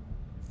have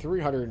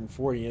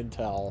 340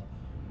 intel.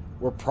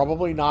 We're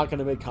probably not going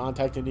to make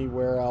contact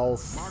anywhere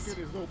else. Market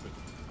is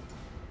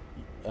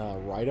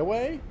open. Right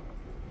away?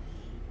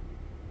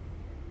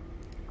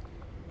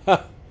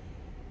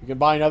 You can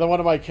buy another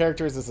one of my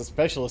characters as a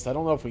specialist. I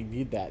don't know if we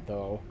need that,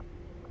 though.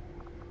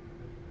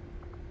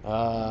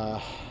 I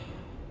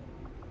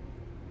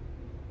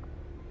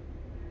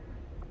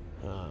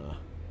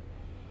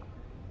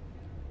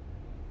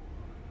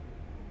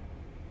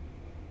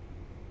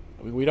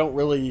mean, we don't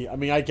really... I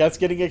mean, I guess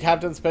getting a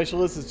captain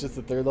specialist is just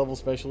a 3rd level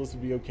specialist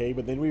would be okay,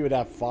 but then we would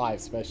have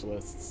 5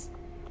 specialists.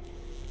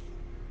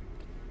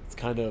 It's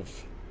kind of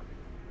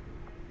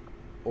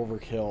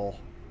overkill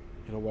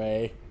in a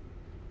way.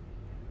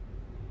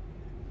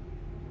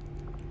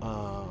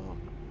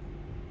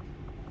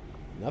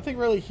 Nothing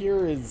really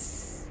here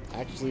is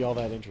actually all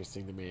that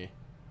interesting to me,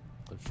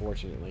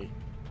 unfortunately.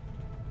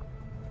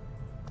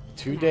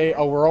 2 day...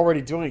 Oh, we're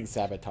already doing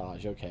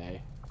sabotage.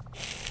 Okay.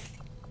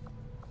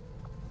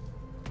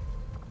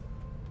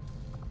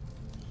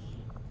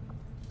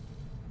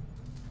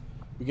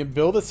 We can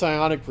build a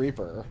psionic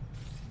reaper.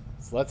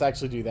 So let's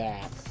actually do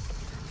that.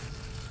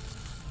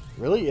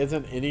 Really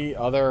isn't any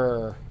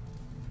other...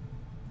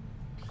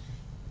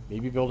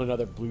 Maybe build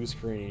another blue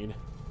screen.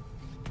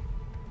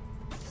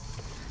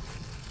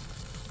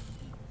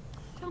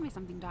 Tell me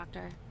something,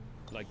 Doctor.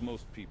 Like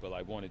most people,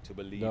 I wanted to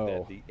believe No.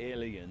 that the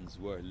aliens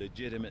were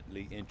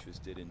legitimately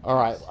interested in.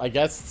 Alright, peace. I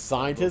guess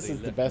scientist Although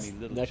is they the left best me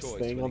little next choice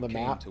thing when on the it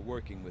came map. to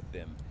working with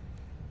them,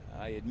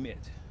 I admit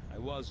I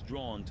was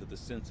drawn to the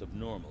sense of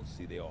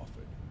normalcy they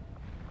offered.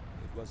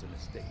 It was a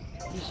mistake.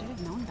 You should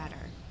have known better.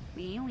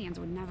 The aliens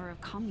would never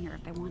have come here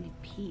if they wanted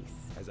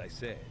peace. As I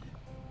said,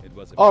 it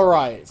was a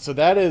Alright, so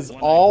that is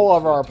One I all hope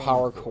of to our atone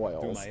power for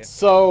coils. through my efforts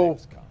So,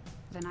 with XCOM.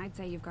 Then I'd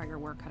say you've got your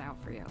work cut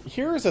out for you.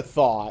 here's a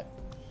thought.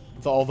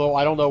 So, although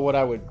I don't know what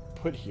I would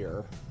put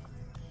here.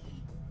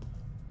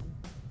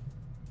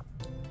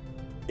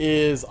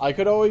 Is I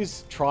could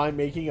always try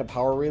making a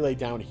power relay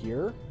down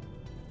here.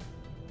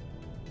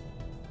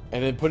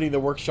 And then putting the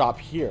workshop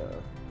here.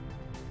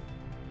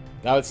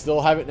 That would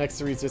still have it next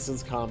to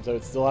resistance comms. I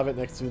would still have it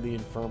next to the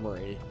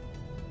infirmary.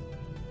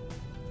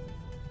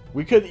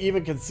 We could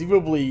even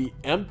conceivably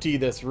empty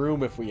this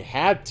room if we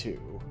had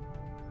to.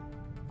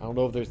 I don't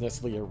know if there's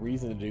necessarily a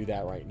reason to do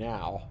that right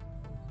now.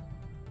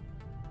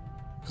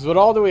 Because what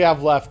all do we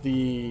have left?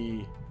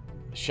 The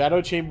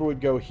shadow chamber would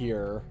go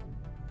here.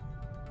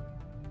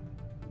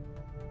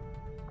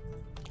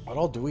 What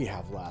all do we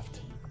have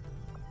left?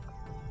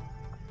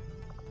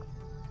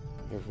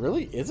 There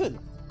really isn't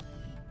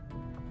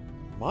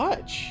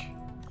much.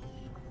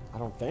 I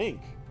don't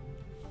think.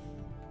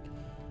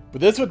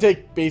 But this would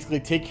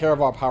basically take care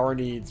of our power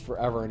needs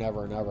forever and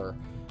ever and ever.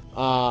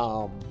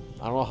 I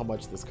don't know how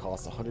much this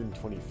costs.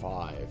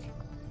 125.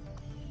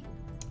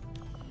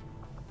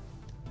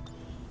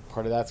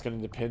 Part of that's going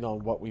to depend on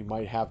what we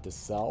might have to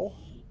sell.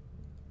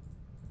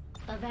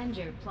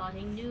 Avenger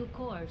plotting new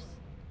course.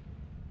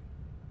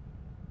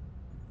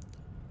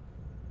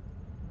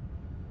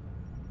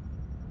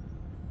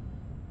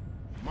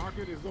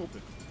 Market is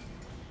open.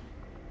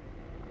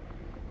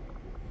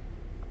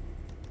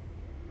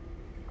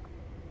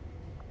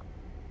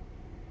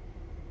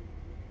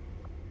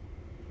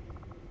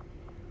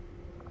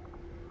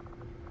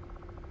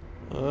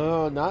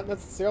 Not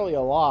necessarily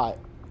a lot.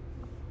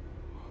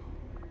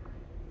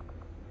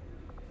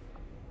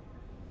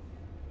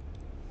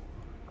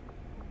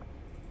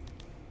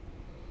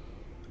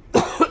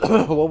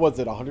 What was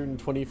it?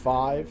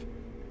 125?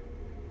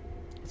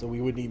 So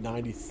we would need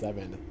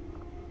 97.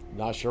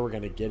 Not sure we're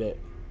going to get it.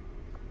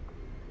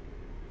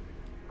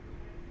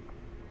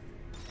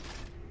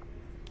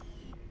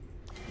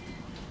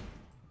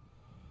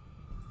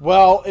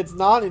 Well, it's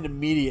not an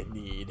immediate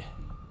need.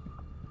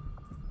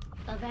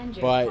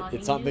 Avenger But plotting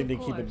it's something new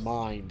to keep in course.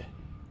 mind.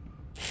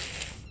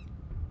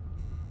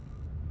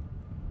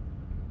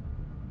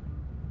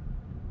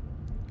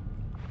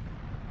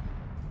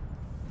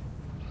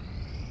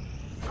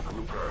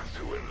 The path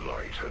to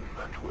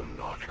enlightenment will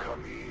not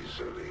come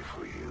easily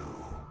for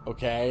you.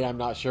 Okay, I'm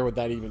not sure what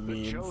that even The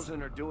means.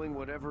 Chosen are doing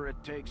whatever it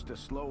takes to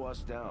slow us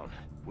down.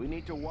 We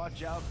need to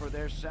watch out for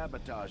their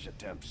sabotage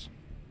attempts.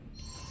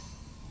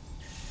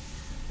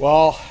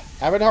 Well,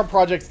 Avatar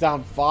Project's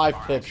down 5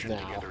 pips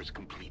now. Together is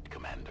complete,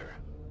 Commander.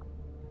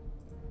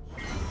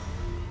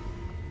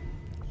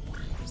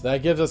 So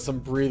that gives us some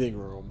breathing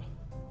room.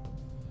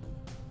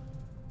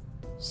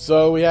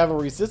 So we have a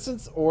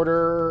resistance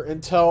order,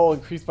 intel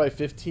increased by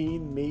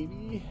 15,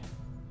 maybe?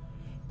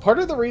 Part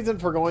of the reason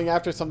for going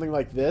after something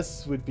like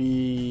this would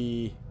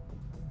be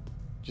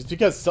just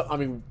because, I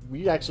mean,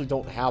 we actually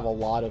don't have a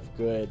lot of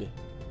good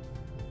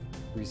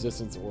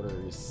resistance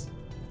orders.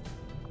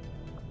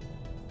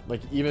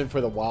 Like, even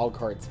for the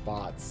wildcard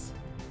spots.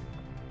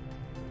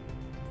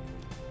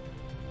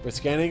 We're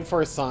scanning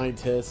for a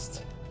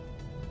scientist.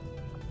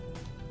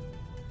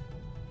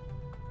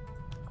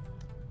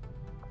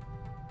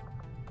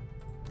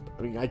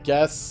 I mean, I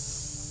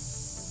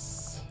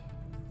guess...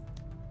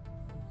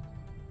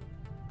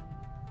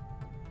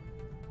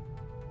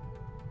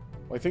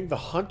 Well, I think the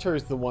hunter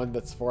is the one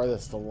that's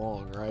farthest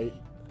along, right?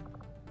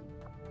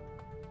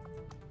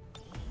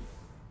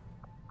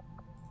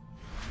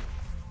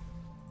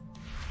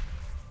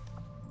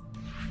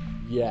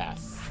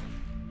 Yes.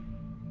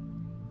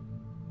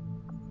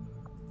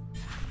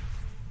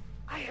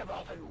 I have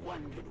often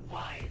wondered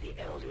why the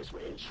elders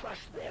would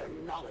entrust their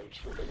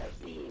knowledge with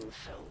a being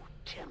so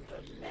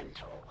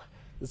temperamental.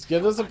 This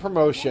gives us a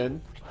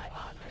promotion.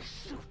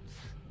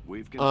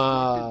 We've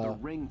constructed the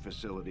ring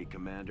facility,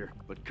 Commander,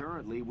 but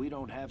currently we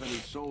don't have any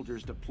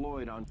soldiers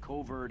deployed on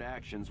covert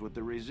actions with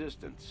the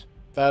Resistance.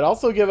 That'd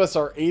also give us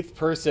our 8th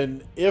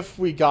person if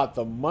we got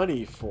the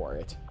money for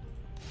it.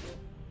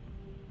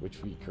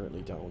 Which we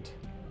currently don't.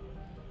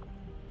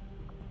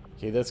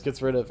 Okay, this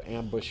gets rid of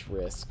ambush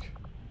risk.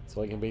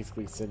 So I can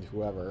basically send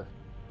whoever.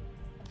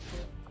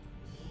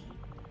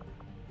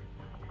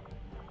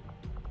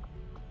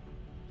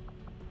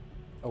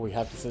 Oh, we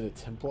have to send a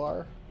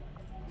Templar?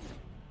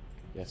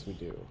 Yes, we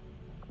do.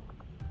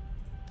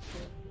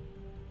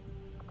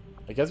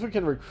 I guess we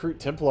can recruit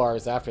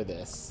Templars after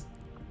this.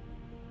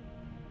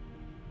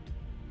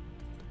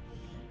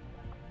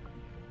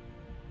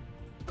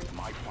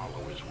 My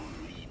followers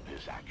will lead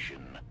this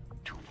action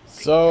to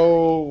victory.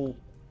 So,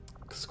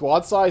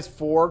 squad size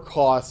 4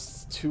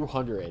 costs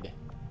 200.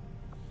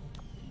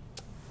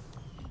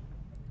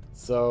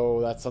 So,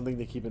 that's something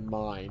to keep in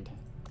mind.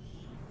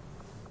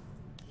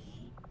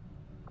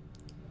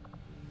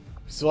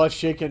 We still have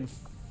Shaken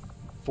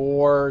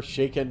 4,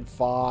 Shaken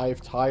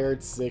 5,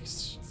 Tired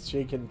 6,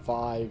 Shaken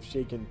 5,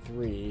 Shaken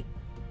 3.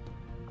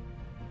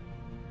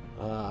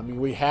 I mean,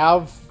 we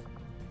have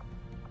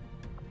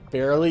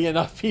barely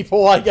enough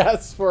people, I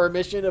guess, for a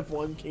mission if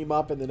one came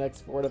up in the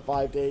next 4 to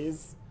 5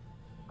 days.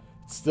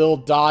 Still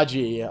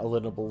dodgy a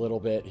little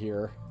bit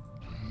here.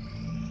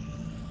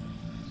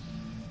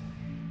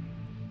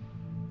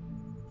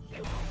 There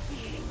will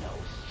be no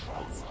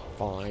stronghold.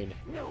 Fine.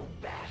 No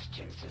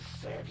bastions to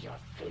serve your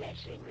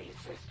fledgling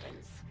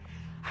resistance.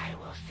 I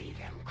will see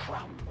them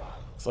crumble.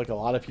 Looks like a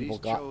lot of people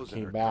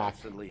came back.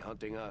 Constantly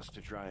hunting us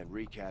to try and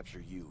recapture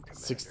you, Commander.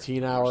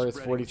 16 hours,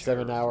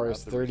 47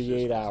 hours,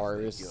 38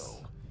 hours.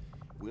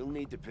 We'll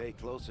need to pay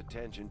close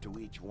attention to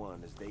each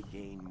one as they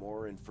gain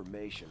more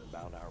information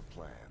about our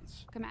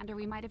plans. Commander,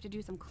 we might have to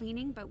do some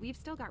cleaning, but we've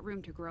still got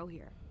room to grow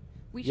here.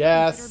 We should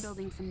consider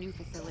building some new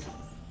facilities.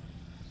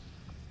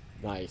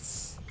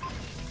 Nice.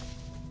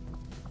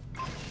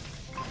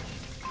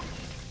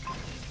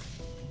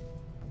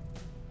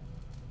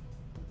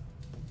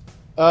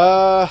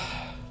 Yeah,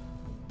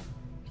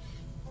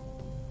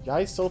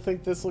 I still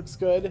think this looks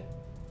good.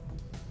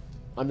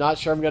 I'm not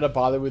sure I'm gonna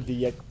bother with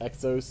the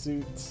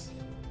exosuit.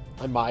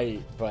 I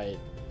might, but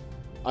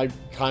I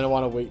kind of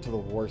want to wait till the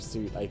war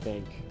suit, I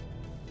think.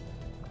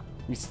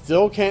 We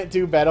still can't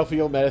do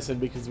battlefield medicine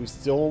because we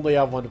still only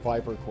have 1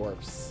 Viper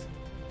corpse.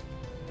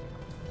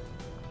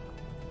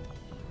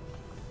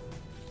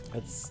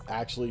 That's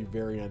actually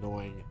very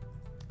annoying.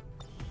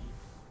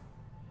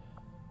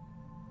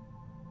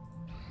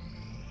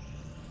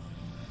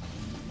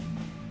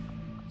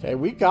 Okay,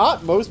 we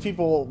got most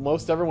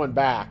everyone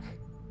back.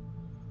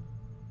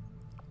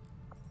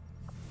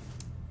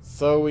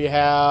 So we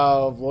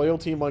have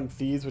loyalty among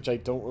thieves, which I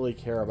don't really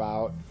care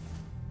about.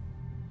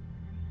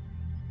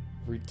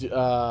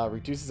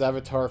 Reduces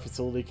avatar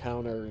facility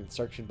counter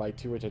instruction by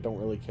 2, which I don't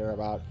really care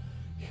about.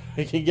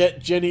 I can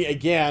get Ginny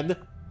again.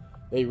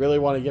 They really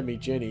want to give me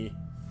Ginny.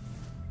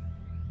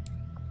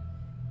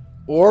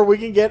 Or we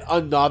can get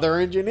another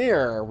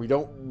engineer. We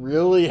don't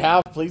really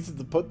have places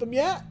to put them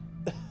yet.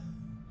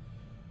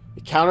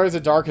 It counters a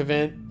dark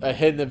event, a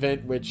hidden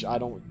event, which I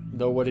don't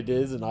know what it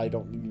is, and I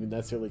don't even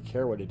necessarily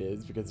care what it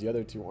is, because the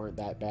other 2 aren't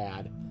that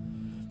bad.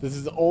 This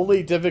is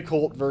only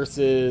difficult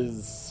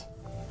versus...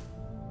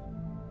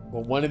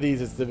 Well, one of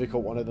these is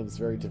difficult, one of them is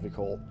very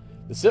difficult.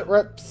 The sit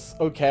rep's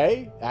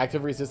okay.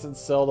 Active resistance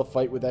cell to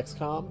fight with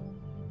XCOM.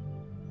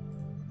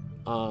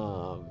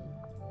 So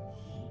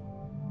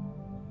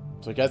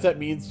I guess that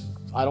means...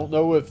 I don't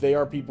know if they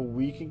are people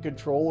we can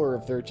control, or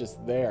if they're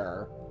just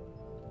there.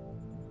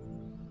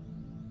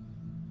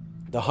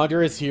 The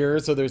hunter is here,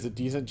 so there's a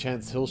decent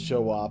chance he'll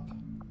show up.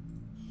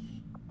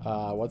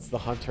 What's the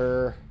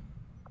hunter?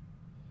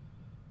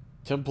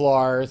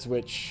 Templars,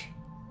 which...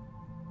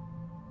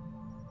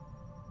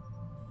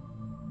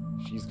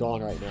 She's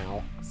gone right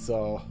now,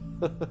 so...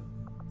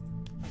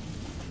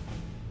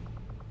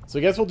 So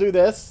I guess we'll do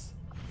this.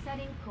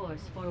 Setting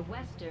course for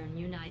Western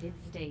United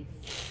States.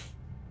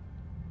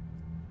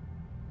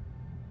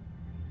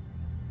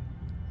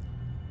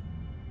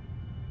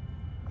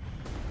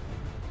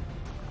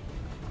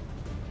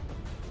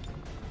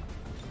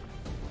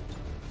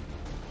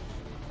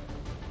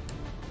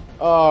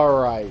 All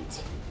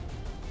right.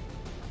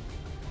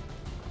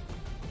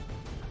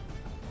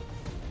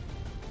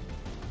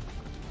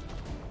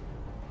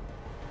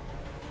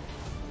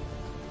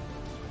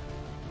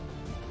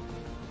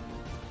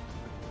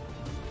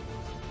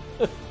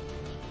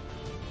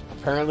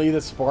 Apparently the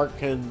spark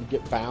can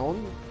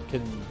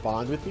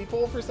bond with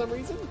people for some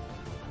reason.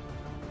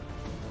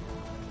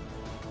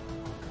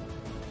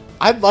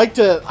 I'd like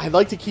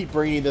to keep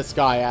bringing this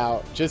guy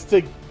out just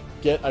to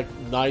get a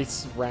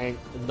nice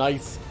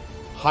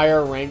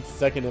higher ranked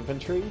 2nd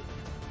infantry.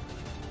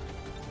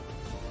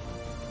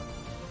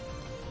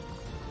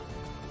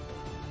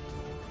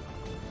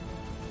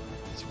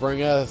 Let's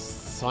bring a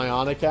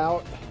psionic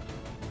out.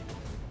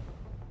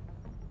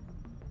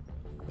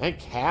 And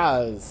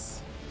Kaz.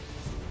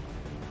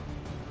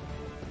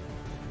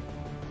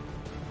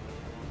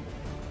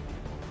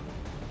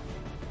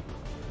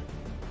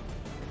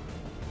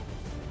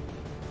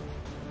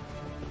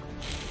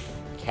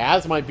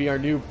 Kaz might be our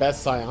new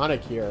best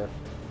psionic here.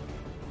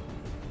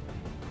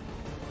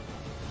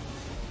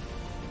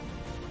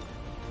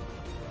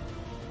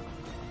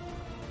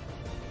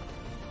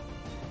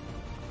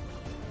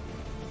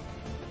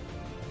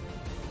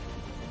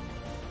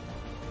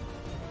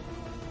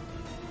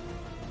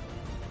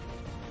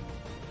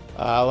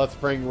 Let's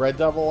bring Red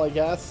Devil, I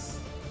guess.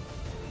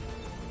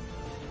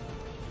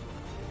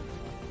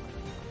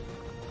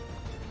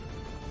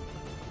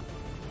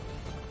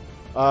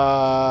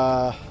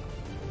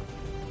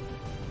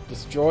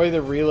 Destroy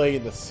the relay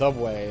in the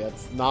subway.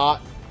 That's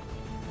not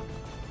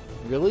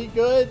really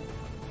good.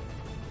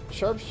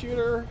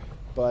 Sharpshooter,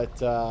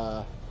 but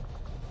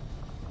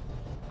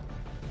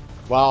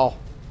well,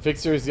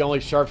 Fixer is the only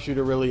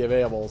sharpshooter really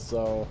available,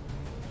 so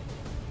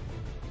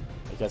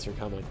I guess you're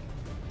coming.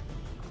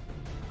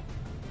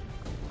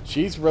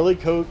 She's really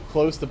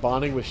close to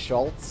bonding with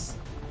Schultz,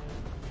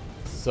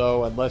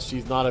 so unless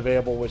she's not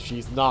available, which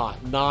she's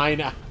not,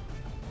 9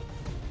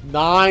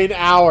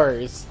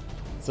 hours.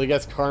 So I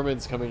guess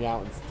Carmen's coming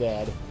out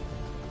instead.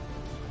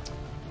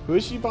 Who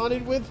is she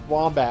bonded with?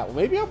 Wombat. Well,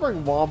 maybe I'll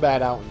bring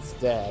Wombat out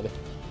instead.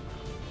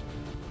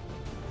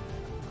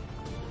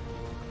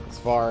 As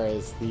far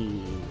as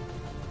the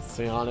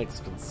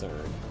psionic's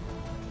concerned.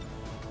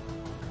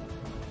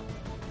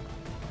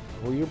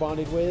 Who are you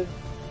bonded with?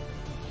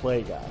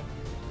 Plaga.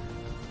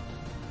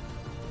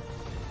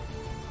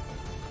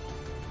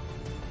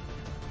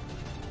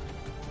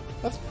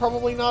 That's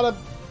probably not a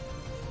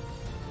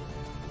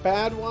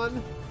bad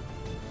one.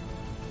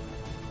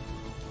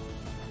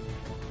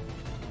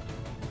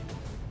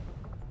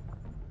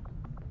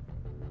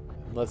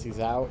 Unless he's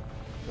out.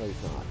 No,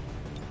 he's not.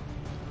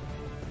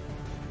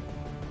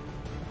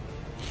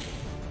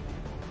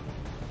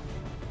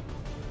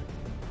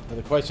 And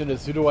the question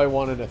is, who do I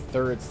want in a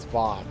 3rd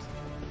spot?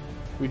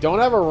 We don't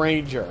have a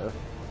ranger.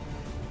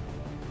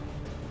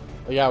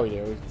 Oh, yeah, we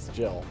do. It's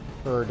Jill.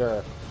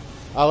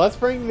 Let's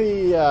bring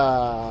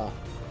the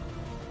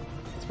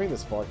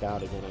spark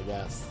out again, I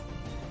guess.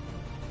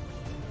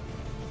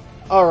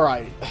 All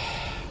right.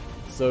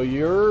 So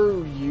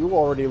you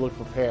already look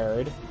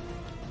prepared.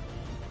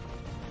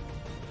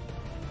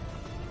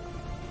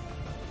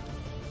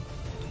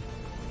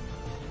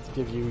 Let's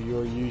give you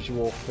your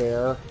usual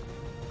fare.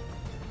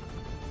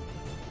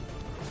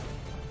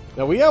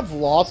 Now we have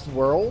Lost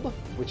World,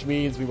 which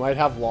means we might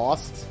have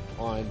Lost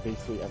on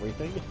basically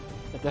everything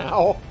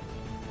now.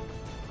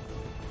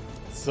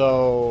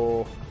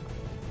 So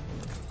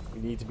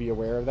we need to be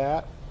aware of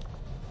that.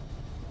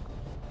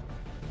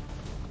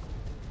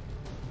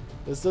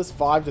 This does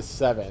 5 to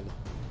 7.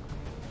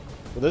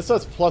 Well, this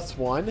does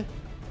 +1,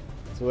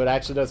 so it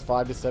actually does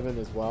 5 to 7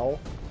 as well.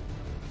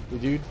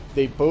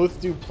 They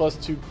both do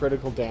 +2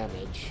 critical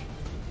damage.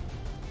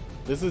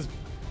 This is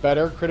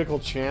better critical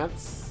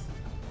chance.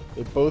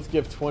 They both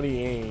give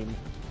 20 aim.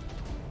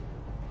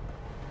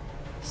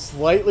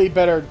 Slightly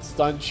better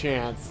stun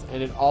chance,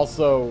 and it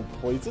also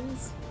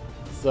poisons.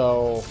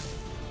 So,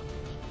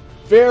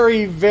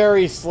 very,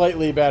 very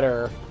slightly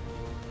better.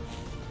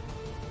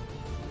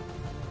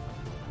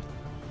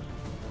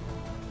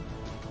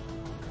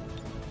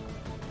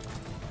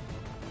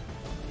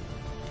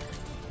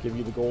 Give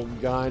you the golden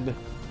gun.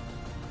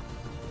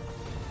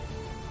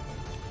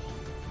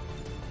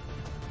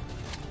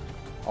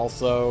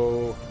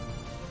 Also,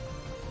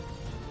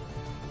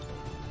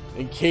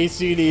 in case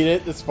you need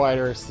it, the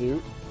spider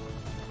suit.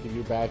 Give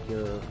you back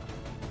your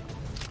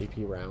AP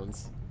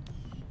rounds.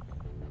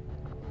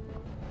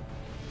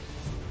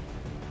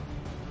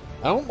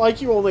 I don't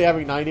like you only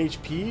having 9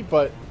 HP,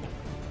 but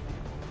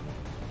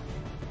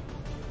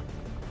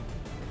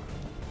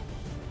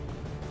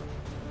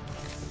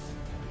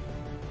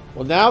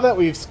well, now that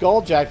we've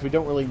skulljacked, we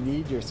don't really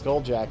need your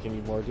skulljack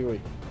anymore, do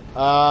we?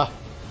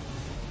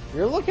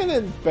 You're looking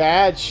in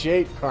bad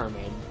shape,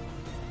 Carmen.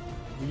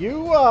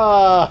 You,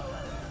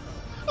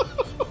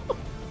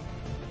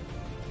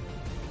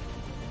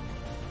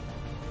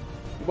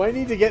 might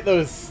need to get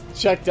those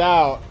checked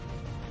out.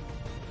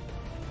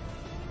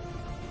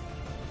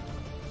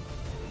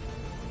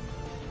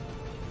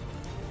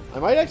 I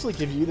might actually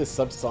give you the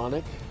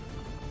subsonic.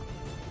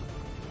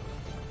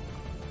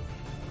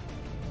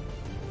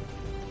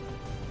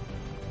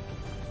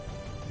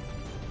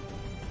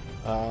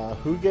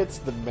 Who gets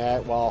the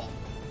mag? Well,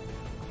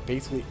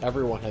 basically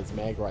everyone has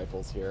mag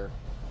rifles here.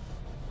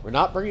 We're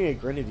not bringing a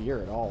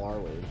grenadier at all, are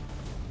we?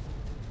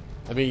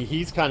 I mean,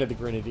 he's kind of the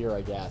grenadier,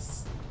 I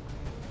guess.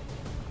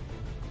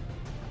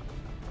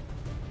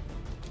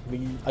 I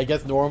mean, I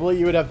guess normally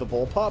you would have the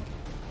bullpup.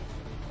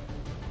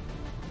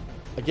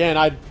 Again,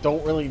 I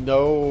don't really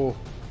know.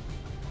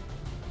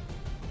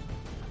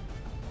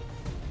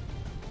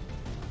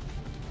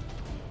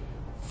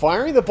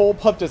 Firing the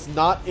bullpup does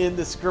not end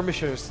the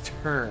skirmisher's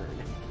turn.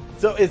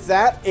 So is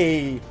that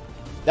a...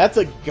 That's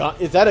a gun...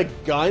 Is that a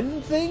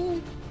gun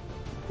thing?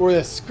 Or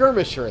the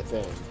skirmisher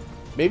thing?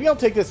 Maybe I'll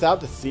take this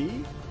out to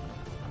see.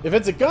 If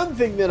it's a gun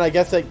thing, then I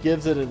guess that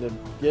gives it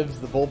gives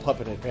the bullpup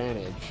an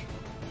advantage.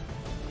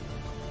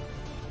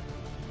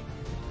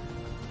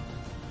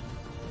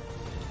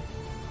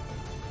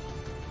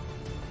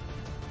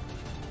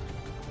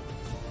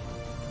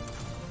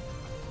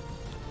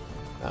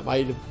 That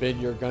might have been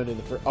your gun in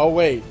the first... Oh,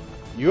 wait.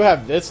 You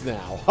have this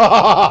now.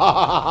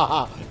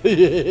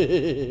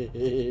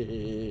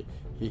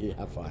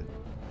 Have fun.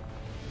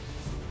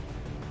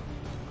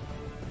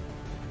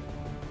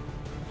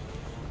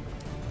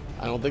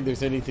 I don't think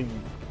there's anything...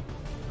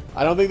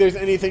 I don't think there's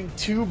anything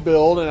to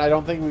build, and I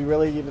don't think we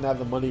really even have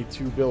the money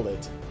to build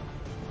it.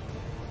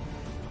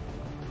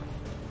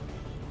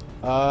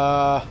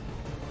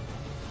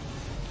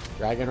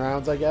 Dragon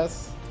rounds, I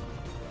guess?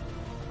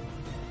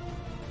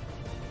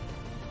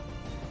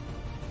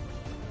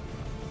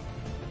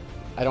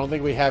 I don't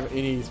think we have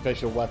any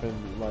special weapon,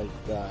 like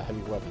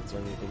heavy weapons or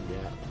anything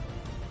yet.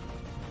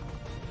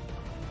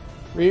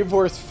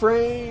 Reinforced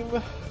frame.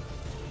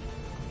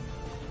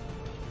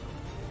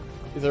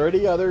 Is there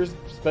any other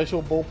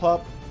special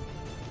bullpup?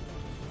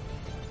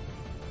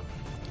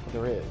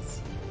 There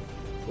is.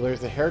 Well,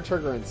 there's a hair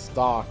trigger in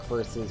stock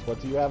versus,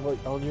 what do you have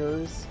on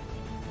yours?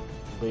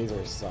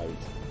 Laser sight.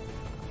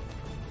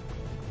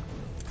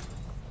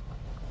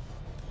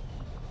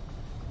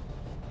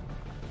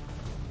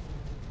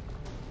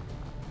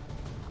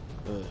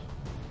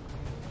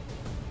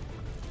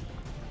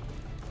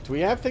 Do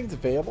we have things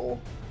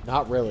available?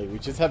 Not really. We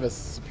just have a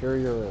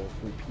superior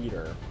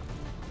repeater.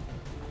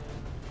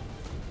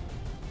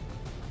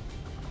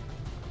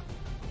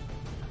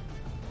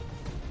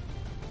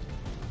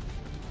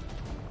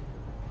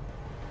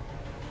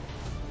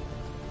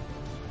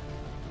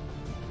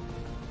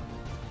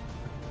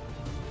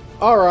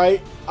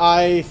 Alright,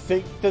 I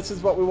think this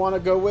is what we want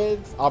to go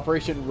with.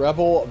 Operation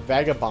Rebel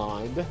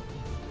Vagabond.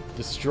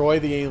 Destroy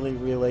the alien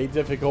relay.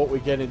 Difficult, we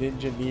get an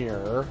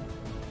engineer.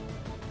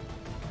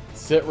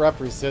 Sit rep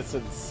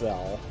resistance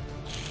cell.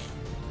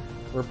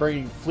 We're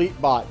bringing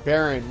Fleetbot,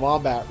 Baron,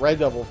 Wombat, Red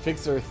Devil,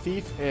 Fixer,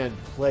 Thief, and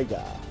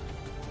Plaga.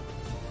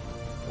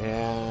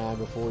 And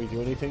before we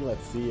do anything,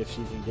 let's see if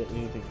she can get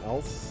anything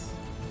else.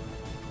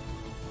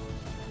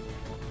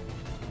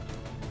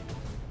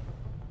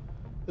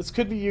 This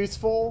could be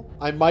useful.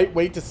 I might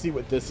wait to see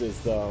what this is,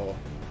 though,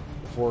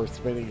 before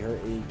spending her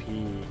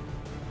AP.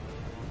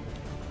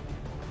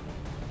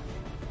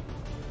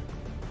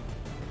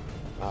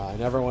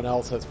 And everyone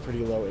else has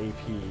pretty low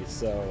AP,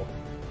 so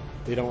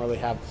they don't really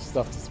have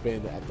stuff to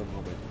spend at the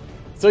moment.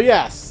 So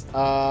yes,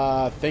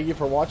 thank you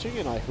for watching,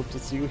 and I hope to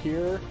see you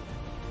here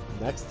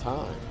next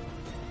time.